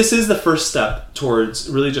 This is the first step towards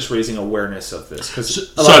really just raising awareness of this,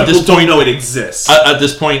 because a lot of people don't know it exists. At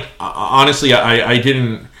this point, honestly, I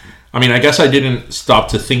didn't. I mean, I guess I didn't stop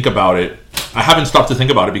to think about it. I haven't stopped to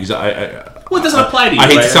think about it because it doesn't apply to you. I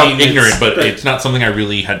hate to sound ignorant, but it's not something I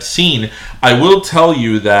really had seen. I will tell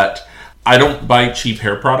you that I don't buy cheap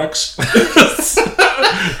hair products.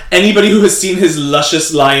 Anybody who has seen his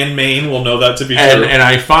luscious lion mane will know that to be true. And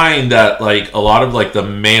I find that like a lot of like the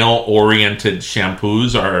male-oriented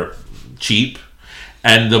shampoos are cheap,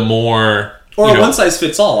 and the more one size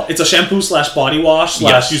fits all. It's a shampoo / body wash /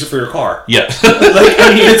 use it for your car. Yeah,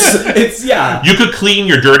 it's yeah. You could clean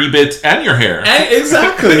your dirty bits and your hair.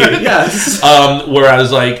 Exactly. Yes.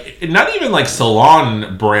 Whereas like not even like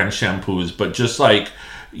salon brand shampoos, but just like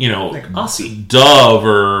Aussie, Dove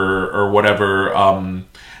or whatever,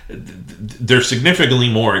 they're significantly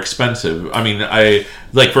more expensive. I mean, I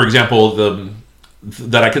like, for example,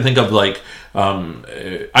 that I can think of, like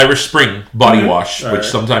Irish Spring body wash, which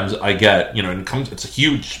sometimes I get, and it's a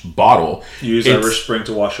huge bottle. You use Irish Spring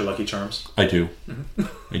to wash your Lucky Charms? I do.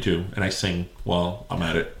 I do, and I sing while I'm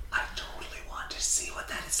at it. I totally want to see what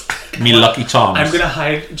that is like. Me Lucky Charms. I'm gonna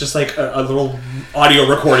hide just like a little audio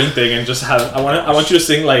recording thing and just have. I want you to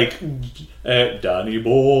sing like Danny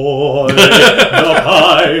Boy,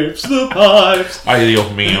 the pipes. Ay,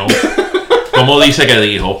 Dios mío. ¿Cómo dice que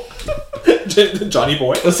dijo? Johnny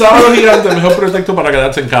Boy. Sábado gigante, mejor pretexto para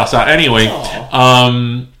quedarse en casa. Anyway,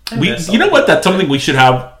 you know what? That's something we should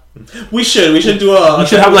have. We should do We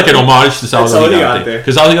should have like an homage to Sábado Gigante,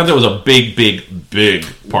 because Sábado Gigante was a big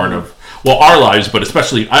part of our lives, but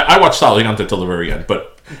especially I watched Sábado Gigante till the very end. But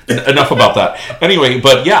enough about that. Anyway,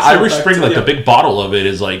 but yeah, Irish Spring, like the big bottle of it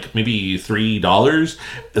is like maybe $3,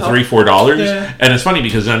 $4, and it's funny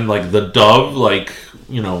because then like the Dove, like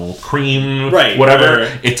cream,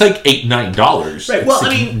 whatever, it's like $8, $9. Right. Well, I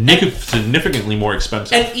mean, significantly more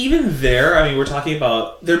expensive. And even there, I mean, we're talking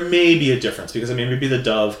about there may be a difference, because I mean, maybe the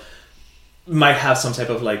Dove might have some type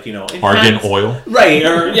of like argan oil, right?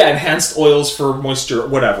 Or enhanced oils for moisture,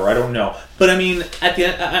 whatever. I don't know, but I mean, at the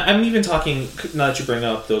end, I'm even talking. Now that you bring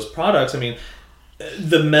up those products, I mean,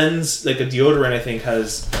 the men's like a deodorant, I think,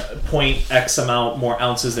 has 0.x amount more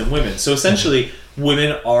ounces than women. So essentially,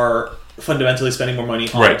 women are fundamentally spending more money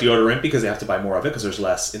on deodorant because they have to buy more of it because there's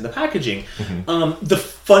less in the packaging. The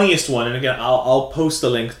funniest one, and again, I'll post a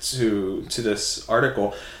link to this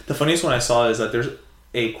article. The funniest one I saw is that there's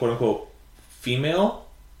a quote unquote female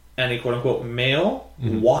and a quote unquote male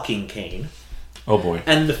walking cane. Oh boy.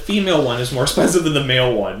 And the female one is more expensive than the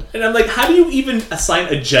male one. And I'm like, how do you even assign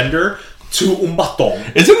a gender to un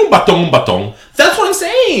batón? Is it un batón? That's what I'm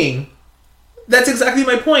saying. That's exactly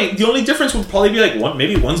my point. The only difference would probably be like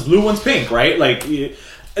maybe one's blue, one's pink, right? Like,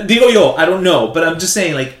 digo yo, I don't know, but I'm just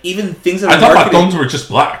saying, like, even things that I thought batons were just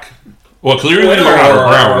black. Well, clearly they're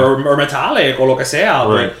brown or metallic or lo que sea.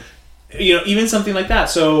 Right. But, even something like that.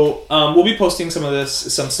 So we'll be posting some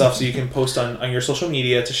stuff, so you can post on your social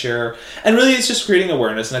media to share. And really, it's just creating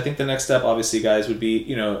awareness. And I think the next step, obviously, guys, would be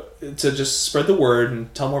to just spread the word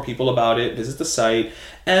and tell more people about it. Visit the site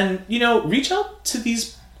and reach out to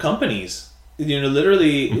these companies.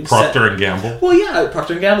 Literally Procter and Gamble. Well, yeah,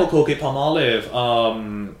 Procter and Gamble, Colgate-Palmolive,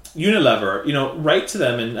 Unilever. Write to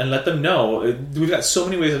them and let them know. We've got so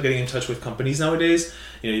many ways of getting in touch with companies nowadays.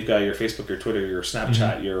 You've got your Facebook, your Twitter, your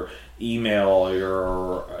Snapchat, your email,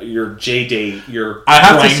 your JDate, your. I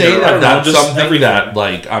have Grindr, to say that's something everything. That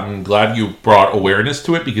like I'm glad you brought awareness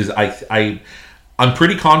to it, because I'm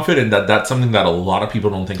pretty confident that that's something that a lot of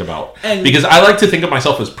people don't think about. Because I like to think of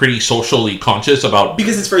myself as pretty socially conscious about...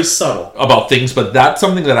 Because it's very subtle. About things, but that's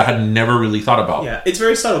something that I had never really thought about. Yeah, it's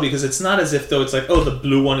very subtle, because it's not as if, though, it's like, oh, the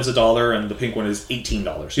blue one is $1 and the pink one is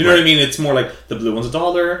 $18. You know what I mean? It's more like the blue one's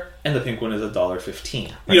 $1 and the pink one is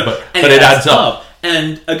 $1.15. Right, but it adds up.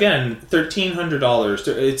 And again, $1,300.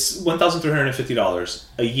 It's $1,350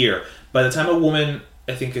 a year. By the time a woman,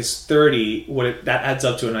 I think, is 30, that adds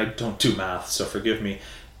up to, and I don't do math, so forgive me.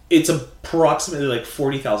 It's approximately like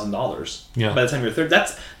 $40,000. Yeah. By the time you're 30,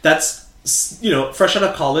 that's fresh out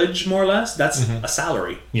of college, more or less. That's a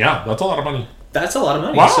salary. Yeah, that's a lot of money. That's a lot of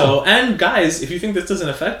money. Wow. So, and guys, if you think this doesn't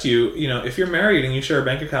affect you, if you're married and you share a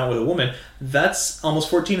bank account with a woman, that's almost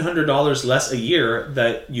 $1,400 less a year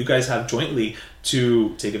that you guys have jointly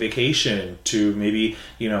to take a vacation, to maybe,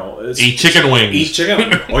 eat chicken wings. Eat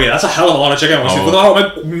chicken. Oh yeah, that's a hell of a lot of chicken wings.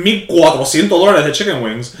 Oh. $1,400 de chicken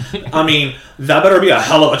wings. I mean, that better be a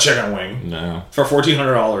hell of a chicken wing. No. For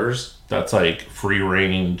 $1,400. That's like free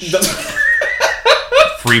range,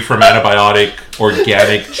 free from antibiotic,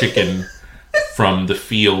 organic chicken from the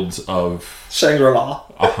fields of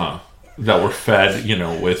Shangri-La. That were fed,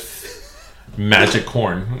 with magic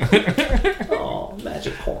corn. Oh,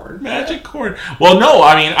 magic corn. Magic corn. Well, no,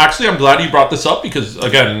 I mean, actually, I'm glad you brought this up because,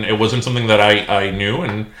 again, it wasn't something that I knew.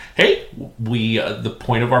 And, hey, the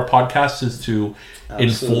point of our podcast is to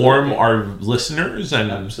inform our listeners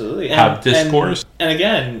and have discourse. And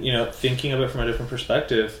again, thinking of it from a different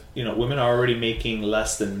perspective, women are already making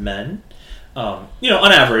less than men. On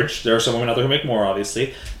average, there are some women out there who make more,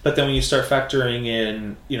 obviously. But then when you start factoring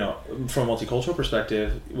in, from a multicultural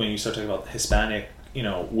perspective, when you start talking about Hispanic,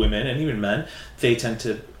 women and even men, they tend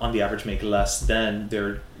to, on the average, make less than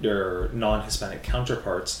their non-Hispanic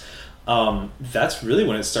counterparts. That's really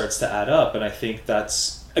when it starts to add up. And I think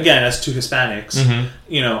that's, again, as two Hispanics,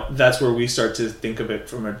 that's where we start to think of it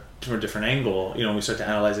from a different angle. We start to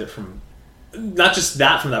analyze it from not just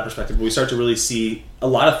that from that perspective, but we start to really see a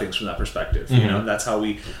lot of things from that perspective. That's how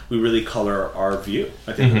we really color our view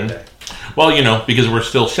at the end of the day. Well, because we're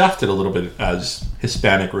still shafted a little bit as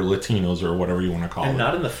Hispanic or Latinos or whatever you want to call it. And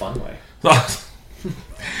not in the fun way.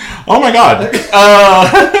 Oh my God.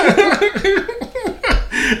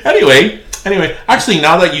 Anyway, actually,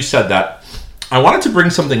 now that you said that, I wanted to bring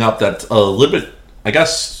something up that's a little bit, I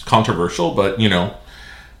guess, controversial, but,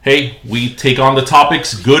 hey, we take on the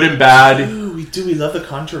topics, good and bad. Ooh, we do. We love the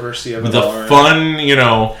controversy of it. The fun,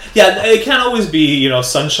 Yeah, it can't always be,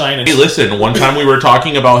 sunshine and... Hey, listen, one time we were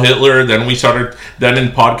talking about Hitler, then we started, then in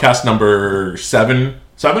podcast number 7?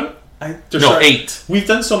 8. We've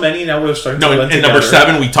done so many, now we're starting to blend together. Number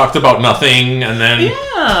 7, we talked about nothing, and then...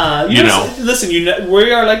 Yeah. Listen,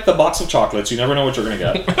 we are like the box of chocolates. You never know what you're going to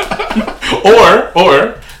get.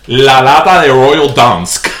 or La Lata de Royal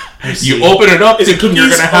Dansk. You open it up, thinking you're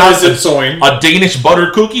going to have a Danish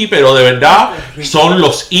butter cookie, pero de verdad son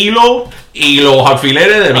los hilos y los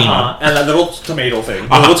alfileres de Mima. And that little tomato thing.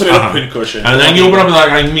 The little tomato pincushion. And then you open up and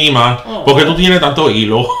like, ay, Mima, ¿por qué tú tienes tanto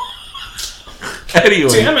hilo?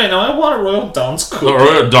 Anyway. Damn it, now I want a Royal Dansk cookie.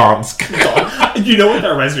 Royal Dansk. You know what that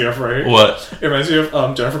reminds me of, right? What? It reminds me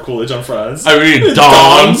of Jennifer Coolidge on Friends. I mean,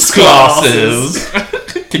 dance classes.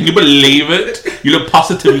 Can you believe it? You look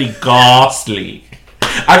positively ghastly.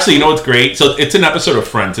 Actually, you know what's great? So it's an episode of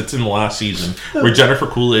Friends. It's in the last season where Jennifer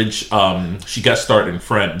Coolidge, she guest starred in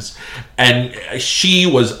Friends, and she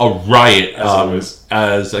was a riot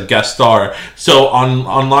as a guest star. So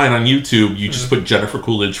online on YouTube, you just put Jennifer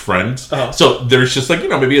Coolidge Friends. So there's just maybe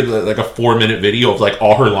like a 4-minute video of like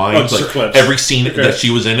all her lines, like every scene that she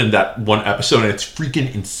was in that one episode, and it's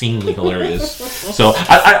freaking insanely hilarious. So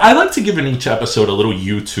I like to give in each episode a little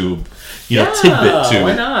YouTube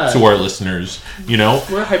tidbit to our listeners,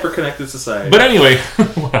 We're a hyper-connected society. But anyway,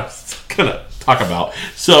 what I was gonna talk about.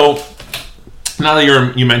 So now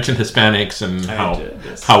that you mentioned Hispanics and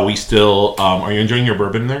how we still are you enjoying your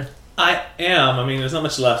bourbon there? I am. I mean, there's not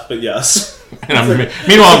much left, but yes. And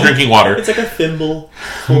meanwhile, I'm drinking water. It's like a thimble.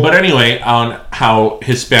 But anyway, on how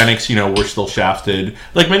Hispanics, we're still shafted,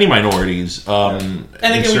 like many minorities. And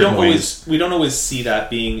again, we don't always see that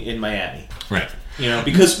being in Miami, right?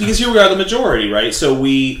 Because here we are the majority, right? So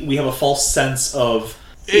we have a false sense of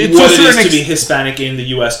what it is to be Hispanic in the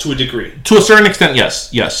U.S. to a degree. To a certain extent,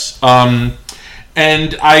 yes.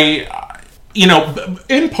 And I,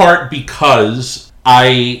 in part because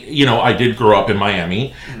I did grow up in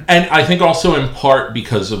Miami, and I think also in part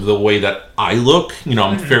because of the way that I look.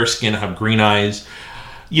 I'm fair skinned, have green eyes.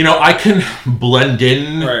 I can blend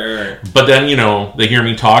in, right. But then, they hear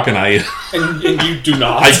me talk and and you do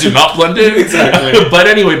not. I do not blend in. Exactly. But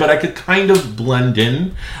anyway, I could kind of blend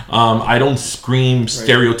in. I don't scream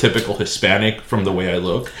stereotypical Hispanic from the way I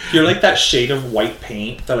look. You're like that shade of white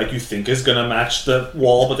paint that you think is going to match the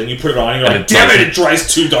wall, but then you put it on and you're like, damn it dries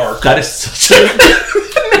too dark. That is such a...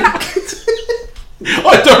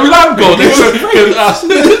 Oh, it's blanco.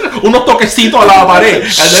 Uno toquecito a la pared.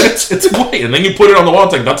 And then it's white. And then you put it on the wall.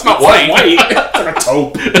 It's like, that's not white. It's like a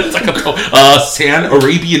taupe. It's like a sand,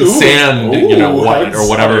 Arabian sand, white or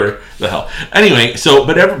whatever the hell. Anyway, so,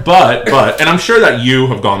 but, and I'm sure that you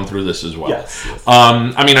have gone through this as well. Yes.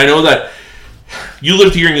 I mean, I know that you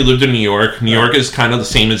lived here and you lived in New York. New York is kind of the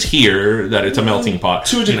same as here, that it's a melting pot.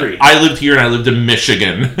 To a degree. I lived here and I lived in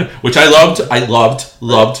Michigan, which I loved.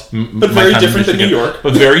 But very different than New York.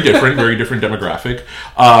 But very different demographic.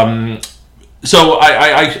 So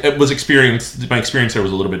my experience there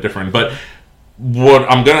was a little bit different. But where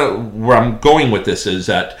I'm going with this is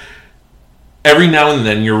that every now and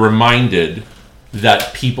then you're reminded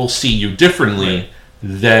that people see you differently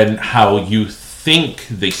than how you think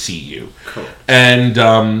they see you. Cool. And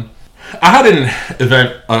I had an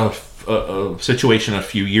event, a situation a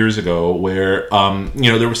few years ago where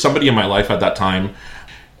there was somebody in my life at that time.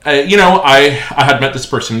 I had met this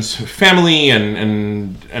person's family,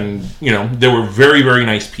 and they were very, very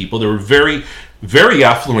nice people. They were very, very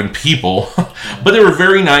affluent people, but they were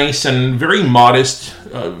very nice and very modest.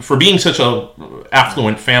 For being such a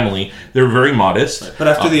affluent family, they were very modest. Right. But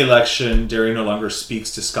after the election, Derry no longer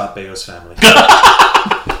speaks to Scott Baio's family.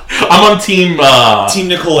 I'm on team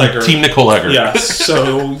Nicole Egger. Team Nicole Egger. Yes.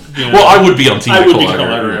 So well, I would be on team Nicole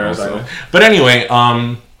Egger. So. But anyway,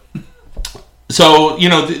 so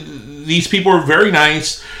these people were very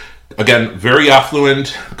nice. Again, very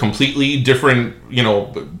affluent, completely different.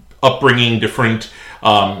 Upbringing, different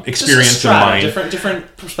experience in mind,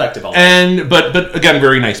 different perspective on it. But again,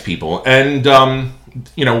 very nice people. And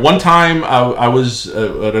one time I was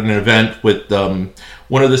at an event with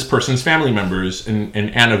one of this person's family members, an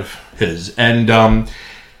aunt of his, and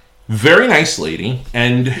very nice lady,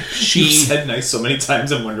 and she you said nice so many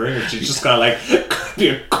times. I'm wondering if she's just got be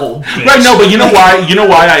a cold bitch. Right? No, but you know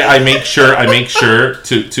why I make sure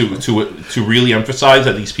to really emphasize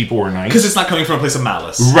that these people were nice, because it's not coming from a place of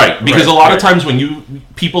malice, right? Because a lot of times when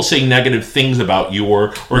people say negative things about you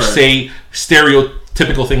or say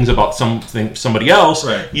stereotypical things about somebody else,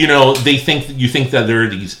 right. They think that they're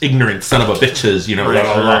these ignorant son of a bitches, Right.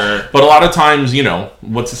 Blah, blah, blah. But a lot of times,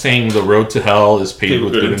 what's the saying? The road to hell is paved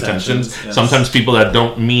with good intentions. Yes. Sometimes people that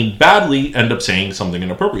don't mean badly end up saying something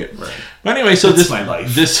inappropriate. Right. But anyway, so that's my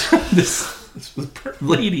life. This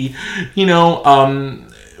lady,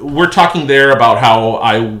 we're talking there about how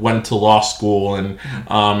I went to law school, and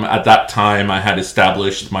at that time I had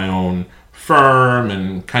established my own firm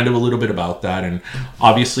and kind of a little bit about that. And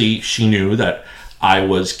obviously she knew that I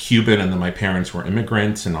was Cuban and that my parents were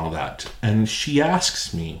immigrants and all that. And she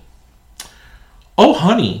asks me, "Oh,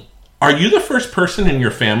 honey, are you the first person in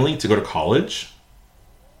your family to go to college?"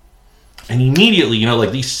 And immediately,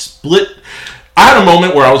 these split. I had a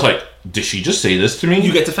moment where I was like, did she just say this to me?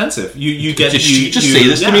 You get defensive. Did she just say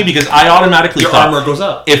this to me? Because I automatically your thought, armor goes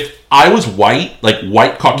up. If I was white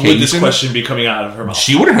Caucasian, would this question be coming out of her mouth?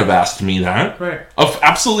 She wouldn't have asked me that. Right.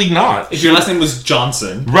 Absolutely not. If your last name was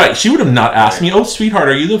Johnson. Right. She would have not asked me, "Oh, sweetheart,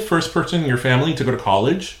 are you the first person in your family to go to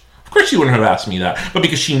college?" Of course she wouldn't have asked me that. But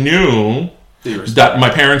because she knew that my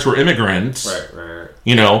parents were immigrants,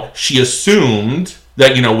 right. She assumed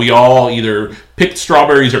that, we all either picked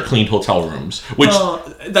strawberries or cleaned hotel rooms. Which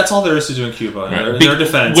that's all there is to do in Cuba. Right. In their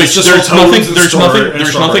defense. Which there's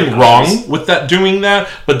nothing wrong with doing that,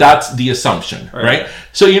 but that's the assumption, right?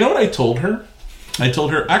 So you know what I told her? I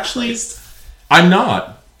told her, actually, I'm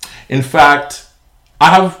not. In fact,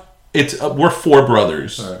 we're four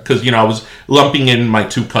brothers, because I was lumping in my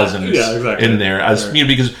two cousins in there as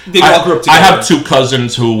because they all grew up together. I have two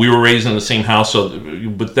cousins who we were raised in the same house, so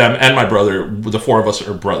with them and my brother, the four of us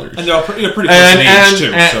are brothers, and they're all pretty close in age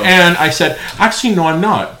too. And I said, actually, no, I'm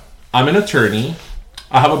not. I'm an attorney.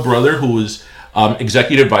 I have a brother who is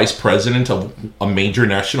executive vice president of a major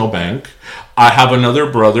national bank. I have another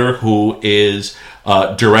brother who is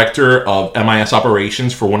director of MIS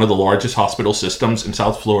operations for one of the largest hospital systems in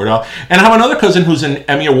South Florida. And I have another cousin who's an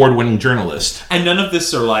Emmy Award-winning journalist. And none of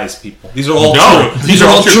this are lies, people. These are all true. These are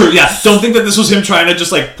all true. Yeah, don't think that this was him trying to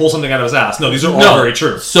just pull something out of his ass. No, these are all very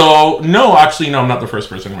true. So, I'm not the first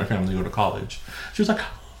person in my family to go to college. She was like,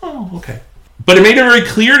 oh, okay. But it made it very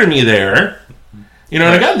clear to me there, and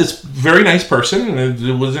again, this very nice person,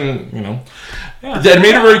 it wasn't, that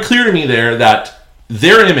made it very clear to me there that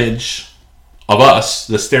their image of us,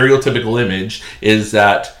 the stereotypical image, is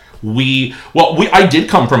that I did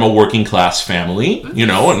come from a working class family,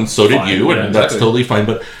 and so did you, and that's totally fine.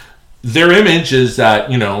 But their image is that,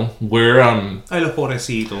 we're Ay, lo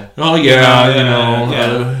pobrecito. oh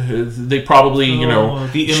yeah, they probably,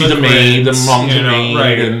 she's a maid, the mom's a maid,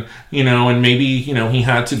 right. and and maybe he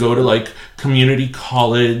had to go to like community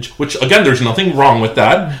college, which again, there's nothing wrong with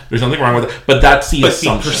that. There's nothing wrong with it, but that's the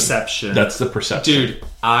assumption. The perception. That's the perception, dude.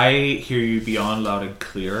 I hear you beyond loud and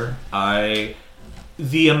clear.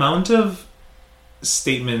 The amount of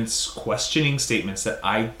questioning statements that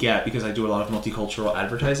I get, because I do a lot of multicultural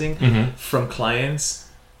advertising from clients,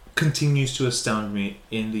 continues to astound me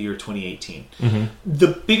in the year 2018.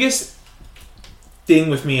 The biggest thing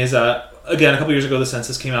with me is that, again, a couple years ago, the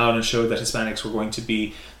census came out and showed that Hispanics were going to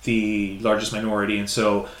be the largest minority, and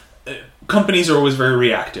so companies are always very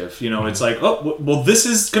reactive. It's like, oh, well, this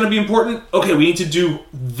is going to be important. Okay, we need to do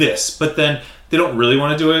this, but then they don't really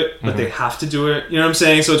want to do it, but they have to do it. You know what I'm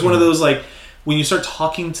saying? So it's one of those, like, when you start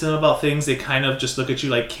talking to them about things, they kind of just look at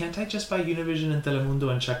you like, can't I just buy Univision and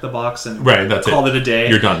Telemundo and check the box and call it a day?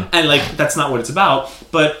 You're done. And like, that's not what it's about.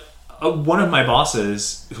 But one of my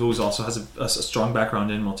bosses, who also has a strong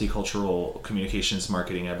background in multicultural communications,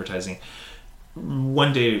 marketing, advertising,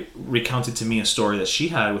 one day recounted to me a story that she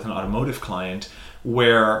had with an automotive client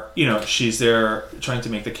where, she's there trying to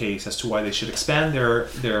make the case as to why they should expand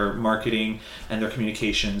their marketing and their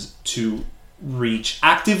communications to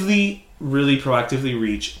really proactively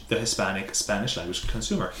reach the Hispanic Spanish language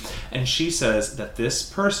consumer. And she says that this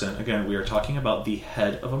person, again, we are talking about the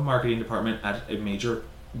head of a marketing department at a major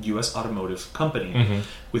U.S. automotive company,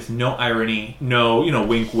 with no irony, no,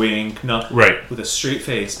 wink wink, no, right, with a straight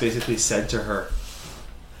face, basically said to her,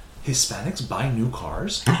 Hispanics buy new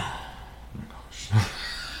cars?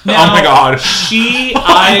 Now, oh my god. Where's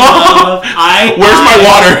my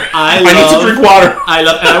water? I need to drink water.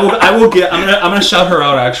 I'm gonna shout her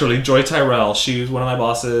out, actually. Joy Tyrell. She's one of my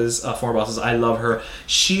bosses, former bosses. I love her.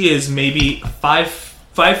 She is maybe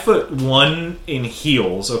 5'1" in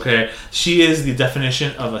heels, okay? She is the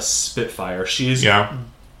definition of a spitfire. She is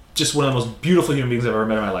just one of the most beautiful human beings I've ever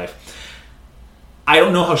met in my life. I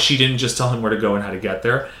don't know how she didn't just tell him where to go and how to get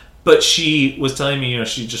there, but she was telling me,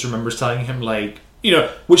 she just remembers telling him, like,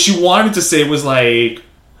 what she wanted to say was like,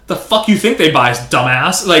 the fuck you think they buy,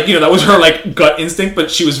 dumbass? Like, that was her, like, gut instinct,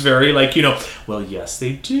 but she was very, like, well, yes,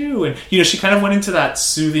 they do. And, she kind of went into that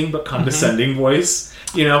soothing but condescending voice,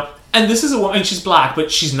 And this is a woman, she's black,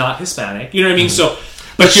 but she's not Hispanic. You know what I mean? So,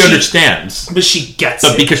 but she understands. But she gets it.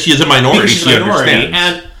 But because she is a minority, she understands.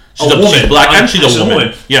 And she's black and she's a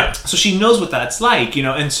woman. Yeah. So she knows what that's like,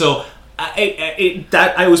 And so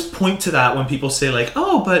I always point to that when people say, like,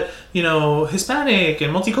 oh, but, Hispanic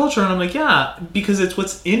and multicultural. And I'm like, yeah, because it's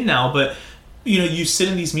what's in now. But, you sit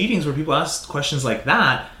in these meetings where people ask questions like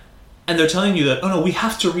that, and they're telling you that, oh, no, we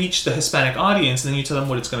have to reach the Hispanic audience. And then you tell them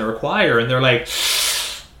what it's going to require. And they're like,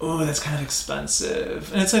 oh, that's kind of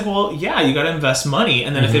expensive. And it's like, well, yeah, you got to invest money.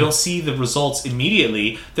 And then if they don't see the results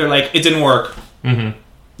immediately, they're like, it didn't work.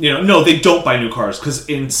 No, they don't buy new cars. Because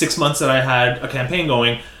in 6 months that I had a campaign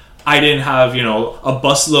going, I didn't have, a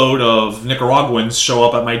busload of Nicaraguans show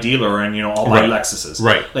up at my dealer and, all buy Lexuses.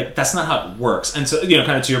 Right. Like, that's not how it works. And so,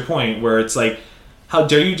 kind of to your point, where it's like, how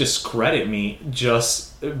dare you discredit me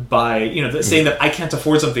just by, saying that I can't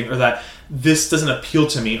afford something, or that this doesn't appeal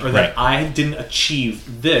to me, or that I didn't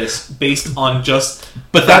achieve this based on just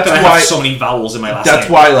but that's that I why have so many vowels in my last name. That's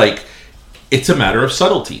why, like, it's a matter of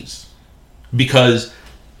subtleties. Because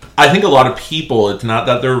I think a lot of people, it's not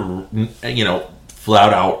that they're,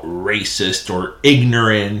 flat out racist or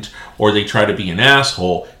ignorant, or they try to be an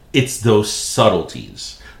asshole. It's those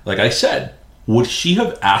subtleties. Like I said, would she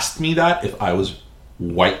have asked me that if I was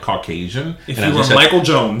white Caucasian? If you were Michael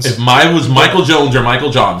Jones. If I was Michael Jones or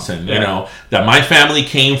Michael Johnson, that my family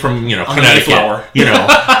came from, Connecticut.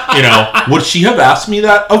 Would she have asked me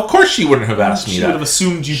that? Of course she wouldn't have asked me that. She would have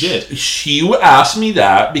assumed you did. She would ask me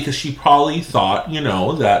that because she probably thought,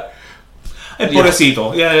 that...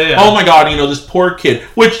 Pobrecito. Yeah. Oh my god, this poor kid.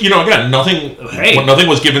 Which, again, nothing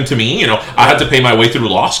was given to me. I had to pay my way through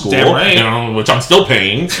law school. Damn right. Which I'm still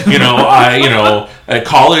paying. At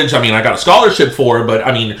college, I got a scholarship for it, but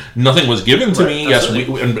nothing was given to me. Yes,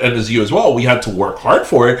 and as you as well, we had to work hard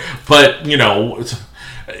for it. But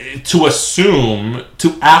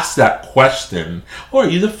to ask that question, are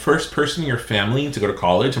you the first person in your family to go to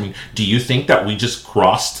college? Do you think that we just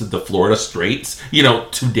crossed the Florida Straits,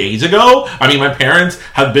 2 days ago? My parents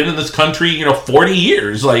have been in this country, 40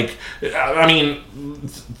 years. Like, it's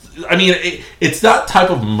that type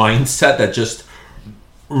of mindset that just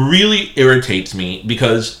really irritates me,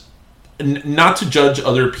 because not to judge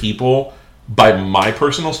other people by my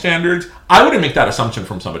personal standards, I wouldn't make that assumption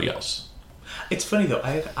from somebody else. It's funny though.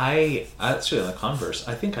 I actually, on the converse,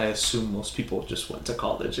 I think I assume most people just went to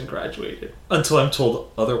college and graduated until I'm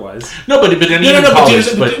told otherwise. No, but then No, even but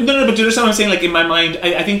college, but do you understand what I'm saying? Like in my mind,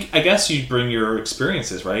 I guess you bring your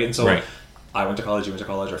experiences, right? And so Right. I went to college, you went to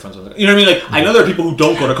college, our friends went to college. You know what I mean? Like I know there are people who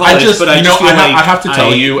don't go to college, I have to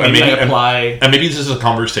tell you, and maybe maybe I apply. and maybe this is a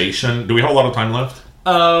conversation. Do we have a lot of time left?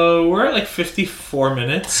 We're at like 54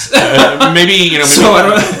 minutes. Maybe So I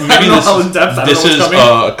don't know how in depth. This is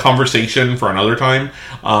a conversation for another time.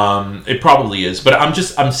 It probably is, but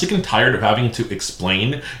I'm sick and tired of having to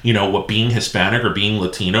explain, what being Hispanic or being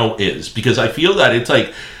Latino is, because I feel that it's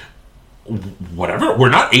like, whatever, we're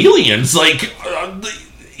not aliens, like.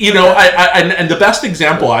 And the best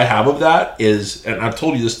example I have of that is, and I've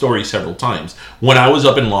told you this story several times, when I was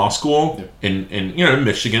up in law school in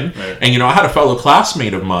Michigan, right. and I had a fellow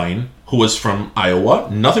classmate of mine who was from Iowa.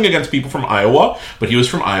 Nothing against people from Iowa, but he was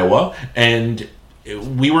from Iowa, and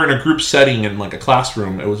we were in a group setting in like a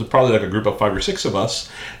classroom. It was probably like a group of 5 or 6 of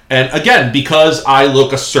us. And again, because I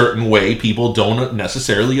look a certain way, people don't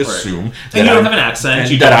necessarily assume that and you don't have an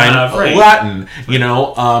accent, and that I'm Latin,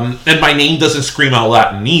 and my name doesn't scream out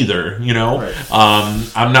Latin either, Right.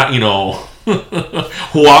 I'm not,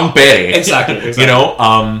 Juan Pere. Exactly.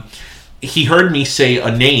 He heard me say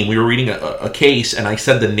a name. We were reading a case, and I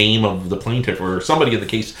said the name of the plaintiff or somebody in the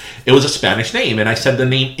case. It was a Spanish name, and I said the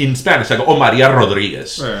name in Spanish. I go, Maria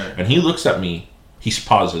Rodriguez. Right. And he looks at me. He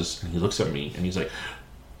pauses, and he looks at me, and he's like,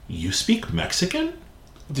 "You speak Mexican?"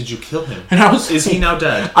 Did you kill him? And I was... Is he now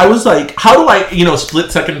dead? I was like, how do I,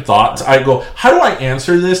 split-second thoughts. I go, how do I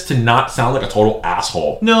answer this to not sound like a total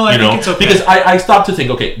asshole? No, I think it's okay. Because I stopped to think,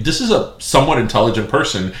 okay, this is a somewhat intelligent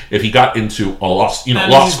person if he got into a law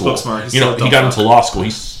school. Book smart. He got into law school.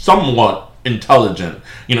 He's somewhat intelligent,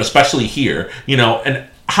 especially here, and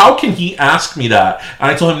how can he ask me that? And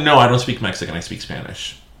I told him, no, I don't speak Mexican, I speak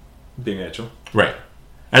Spanish. Being hecho. Right.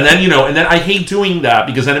 And then, and then I hate doing that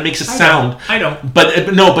because then it makes it sound... I don't. But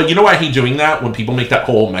you know why I hate doing that? When people make that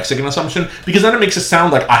whole Mexican assumption? Because then it makes it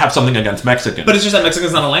sound like I have something against Mexican. But it's just that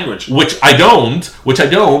Mexican's not a language. Which I don't.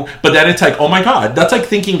 But then it's like, oh my God, that's like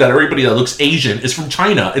thinking that everybody that looks Asian is from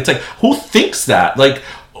China. It's like, who thinks that? Like,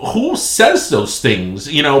 who says those things?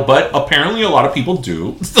 But apparently a lot of people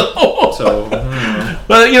do. But,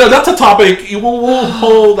 that's a topic. We'll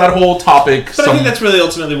hold that whole topic. But I think that's really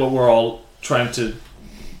ultimately what we're all trying to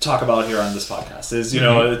talk about here on this podcast is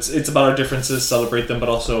it's about our differences, celebrate them, but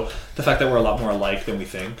also the fact that we're a lot more alike than we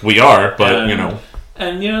think. We are, but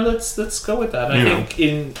and let's go with that. And I think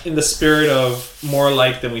in the spirit of more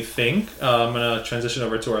alike than we think, I'm gonna transition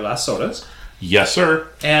over to our last sodas. Yes, sir.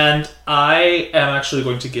 And I am actually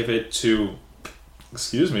going to give it to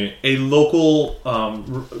a local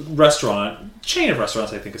restaurant, chain of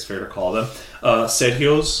restaurants, I think is fair to call them,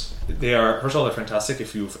 Sergio's. They are, first of all, they're fantastic.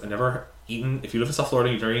 If you've never eaten, if you live in South Florida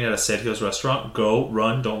and you've never eaten at a Sergio's restaurant, go,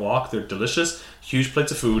 run, don't walk. They're delicious. Huge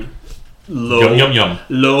plates of food. Yum.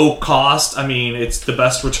 Low cost. I mean, it's the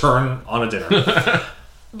best return on a dinner.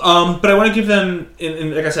 But I want to give them,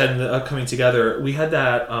 like I said, in the coming together, we had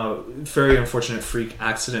that very unfortunate freak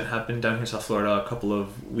accident happen down here in South Florida a couple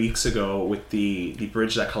of weeks ago with the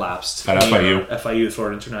bridge that collapsed at FIU,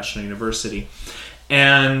 Florida International University.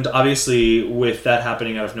 And obviously, with that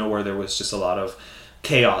happening out of nowhere, there was just a lot of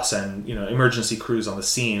chaos and emergency crews on the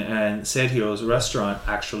scene. And Sergio's restaurant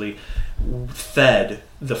actually fed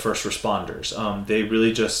the first responders. They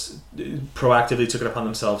really just proactively took it upon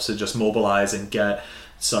themselves to just mobilize and get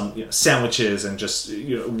some sandwiches and just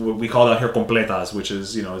what we call out here completas, which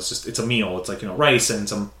is it's a meal. It's like rice and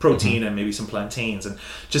some protein and maybe some plantains, and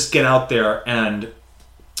just get out there and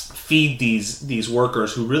feed these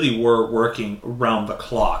workers who really were working around the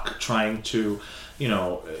clock trying to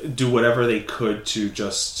do whatever they could to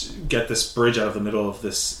just get this bridge out of the middle of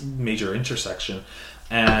this major intersection.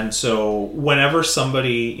 And so whenever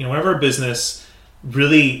a business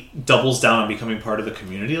really doubles down on becoming part of the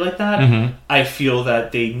community like that, I feel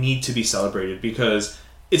that they need to be celebrated, because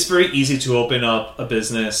it's very easy to open up a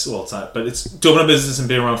business. Well, it's not, but it's to open a business and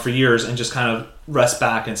been around for years and just kind of rest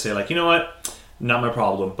back and say, like, you know what, not my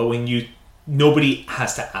problem. But when nobody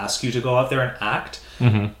has to ask you to go out there and act,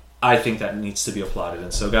 I think that needs to be applauded.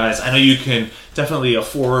 And so, guys, I know you can definitely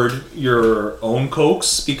afford your own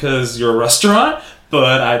Cokes because you're a restaurant,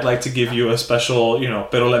 but I'd like to give you a special,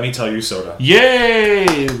 pero let me tell you soda. Yay!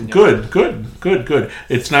 Yeah. Good.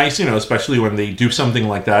 It's nice, especially when they do something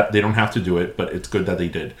like that. They don't have to do it, but it's good that they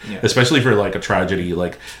did. Yeah. Especially for like a tragedy,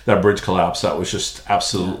 like that bridge collapse. That was just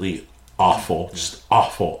absolutely awful. Just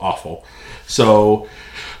awful. So,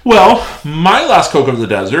 well, my last Coke of the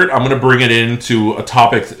Desert, I'm going to bring it into a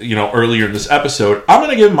topic, earlier in this episode. I'm going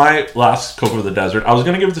to give my last Coke of the Desert. I was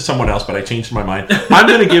going to give it to someone else, but I changed my mind. I'm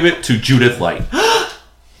going to give it to Judith Light.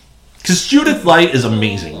 Because Judith Light is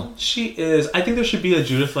amazing. She is. I think there should be a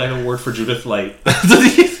Judith Light award for Judith Light.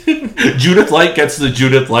 Judith Light gets the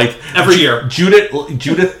Judith Light. Every year.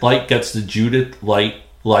 Judith Light gets the Judith Light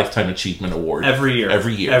Lifetime Achievement Award. Every year.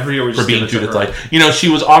 We for being Judith Light. She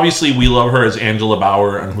was obviously, we love her as Angela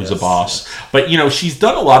Bauer and Who's a Boss. But, she's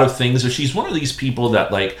done a lot of things. So she's one of these people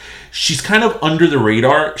that, she's kind of under the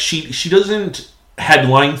radar. She doesn't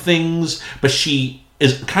headline things, but she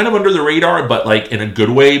is kind of under the radar, but in a good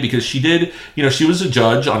way, because she did, she was a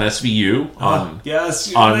judge on SVU on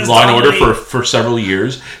Law and Order for several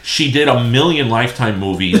years. She did a million Lifetime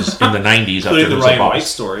movies in the 90s after the Ryan White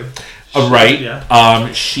story. Right.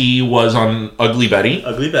 Yeah. She was on Ugly Betty.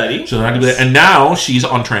 And now she's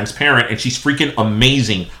on Transparent, and she's freaking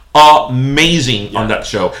amazing on that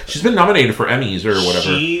show. She's been nominated for Emmys or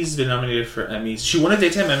whatever. She's been nominated for Emmys. She won a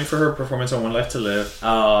Daytime Emmy for her performance on One Life to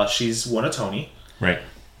Live. She's won a Tony. Right.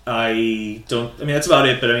 That's about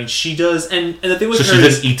it, but she does, and the thing with her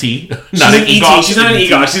she's is... an E.T.? Not an E.T. She's not an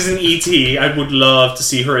EGOT, she's an E.T. I would love to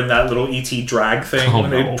see her in that little E.T. drag thing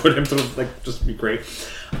when they put him through, just be great.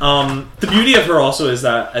 The beauty of her also is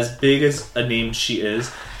that as big as a name she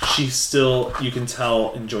is, she still, you can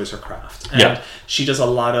tell, enjoys her craft. And she does a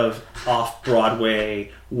lot of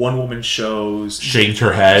off-Broadway, one-woman shows. Shaved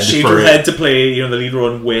her head to play, the lead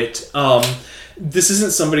role in Wit. This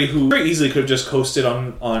isn't somebody who very easily could have just coasted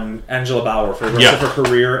on Angela Bauer for the rest of her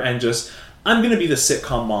career and just, I'm going to be the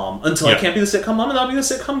sitcom mom until I can't be the sitcom mom, and I'll be the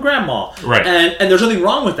sitcom grandma. Right. And there's nothing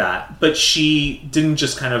wrong with that, but she didn't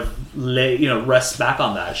just kind of rest back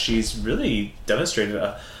on that. She's really demonstrated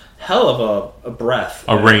a hell of a breadth.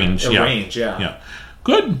 A range. Yeah.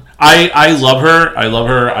 Good. I love her.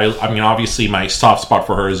 I mean, obviously, my soft spot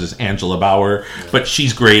for her is Angela Bauer, but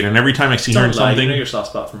she's great, and every time I see her in something... your soft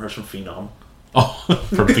spot from her from Phenom. Oh,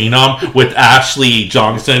 from Phenom with Ashley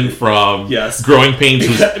Johnson from Growing Pains,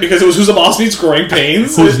 because it was Who's the Boss meets Growing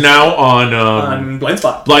Pains, who's now on Blind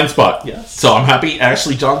Spot. Yes. So I'm happy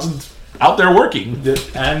Ashley Johnson's out there working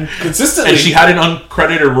and consistently. And she had an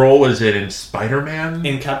uncredited role. Was it in Spider-Man?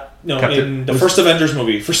 In the first Avengers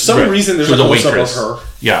movie. For some reason, there's a close-up of her.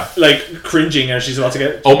 Yeah, cringing as she's about to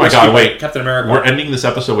get. Oh my god! Wait, Captain America. We're ending this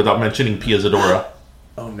episode without mentioning Pia Zadora.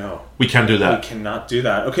 Oh no. We can't do that. We cannot do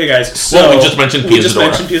that. Okay, guys. So we just mentioned Pia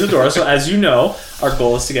Zadora. So as you know, our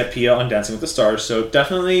goal is to get Pia on Dancing with the Stars. So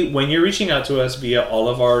definitely, when you're reaching out to us via all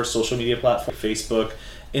of our social media platforms, Facebook,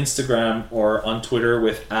 Instagram, or on Twitter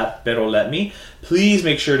with @PeroLetMe, please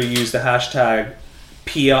make sure to use the hashtag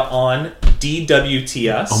Pia on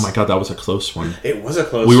DWTS. Oh my god, that was a close one. It was a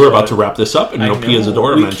close one. We were about to wrap this up, and Pia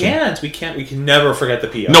Zadora mentioned. We can never forget the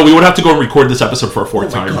Pia. No, we would have to go and record this episode for a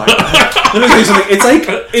fourth time. Let me tell you something.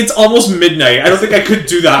 It's almost midnight. I don't think I could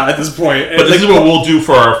do that at this point. But this is what we'll do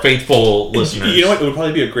for our faithful listeners. You know what? It would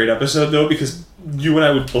probably be a great episode, though, because you and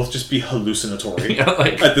I would both just be hallucinatory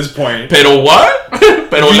at this point. Pero what?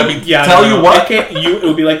 Pero let me tell you what? It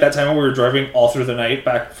would be like that time when we were driving all through the night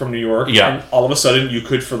back from New York. Yeah. And all of a sudden, you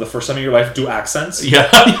could, for the first time in your life, do accents. Yeah.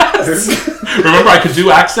 Yes. Remember, I could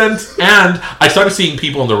do accents, and I started seeing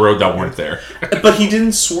people on the road that weren't there. But he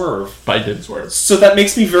didn't swerve. But I didn't swerve. So that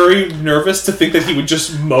makes me very nervous to think that he would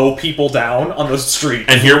just mow people down on the street.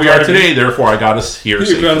 And here we are today, therefore I got us here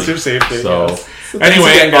safely. Got us here safely. So... Yes.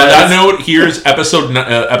 Anyway, on that note, here's episode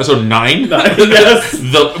 9. Yes.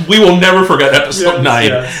 We will never forget episode 9.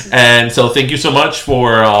 Yes. And so thank you so much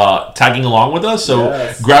for tagging along with us. So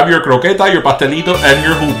grab your croqueta, your pastelito, and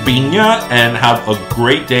your jupiña, and have a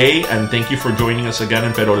great day. And thank you for joining us again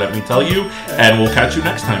in Pero Let Me Tell You. And we'll catch you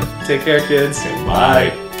next time. Take care, kids.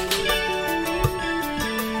 Bye.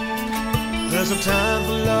 There's a time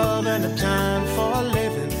for love and a time for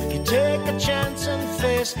living. You take a chance and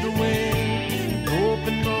face the wind.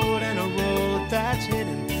 Open road and a road that's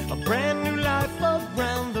hidden. A brand new life.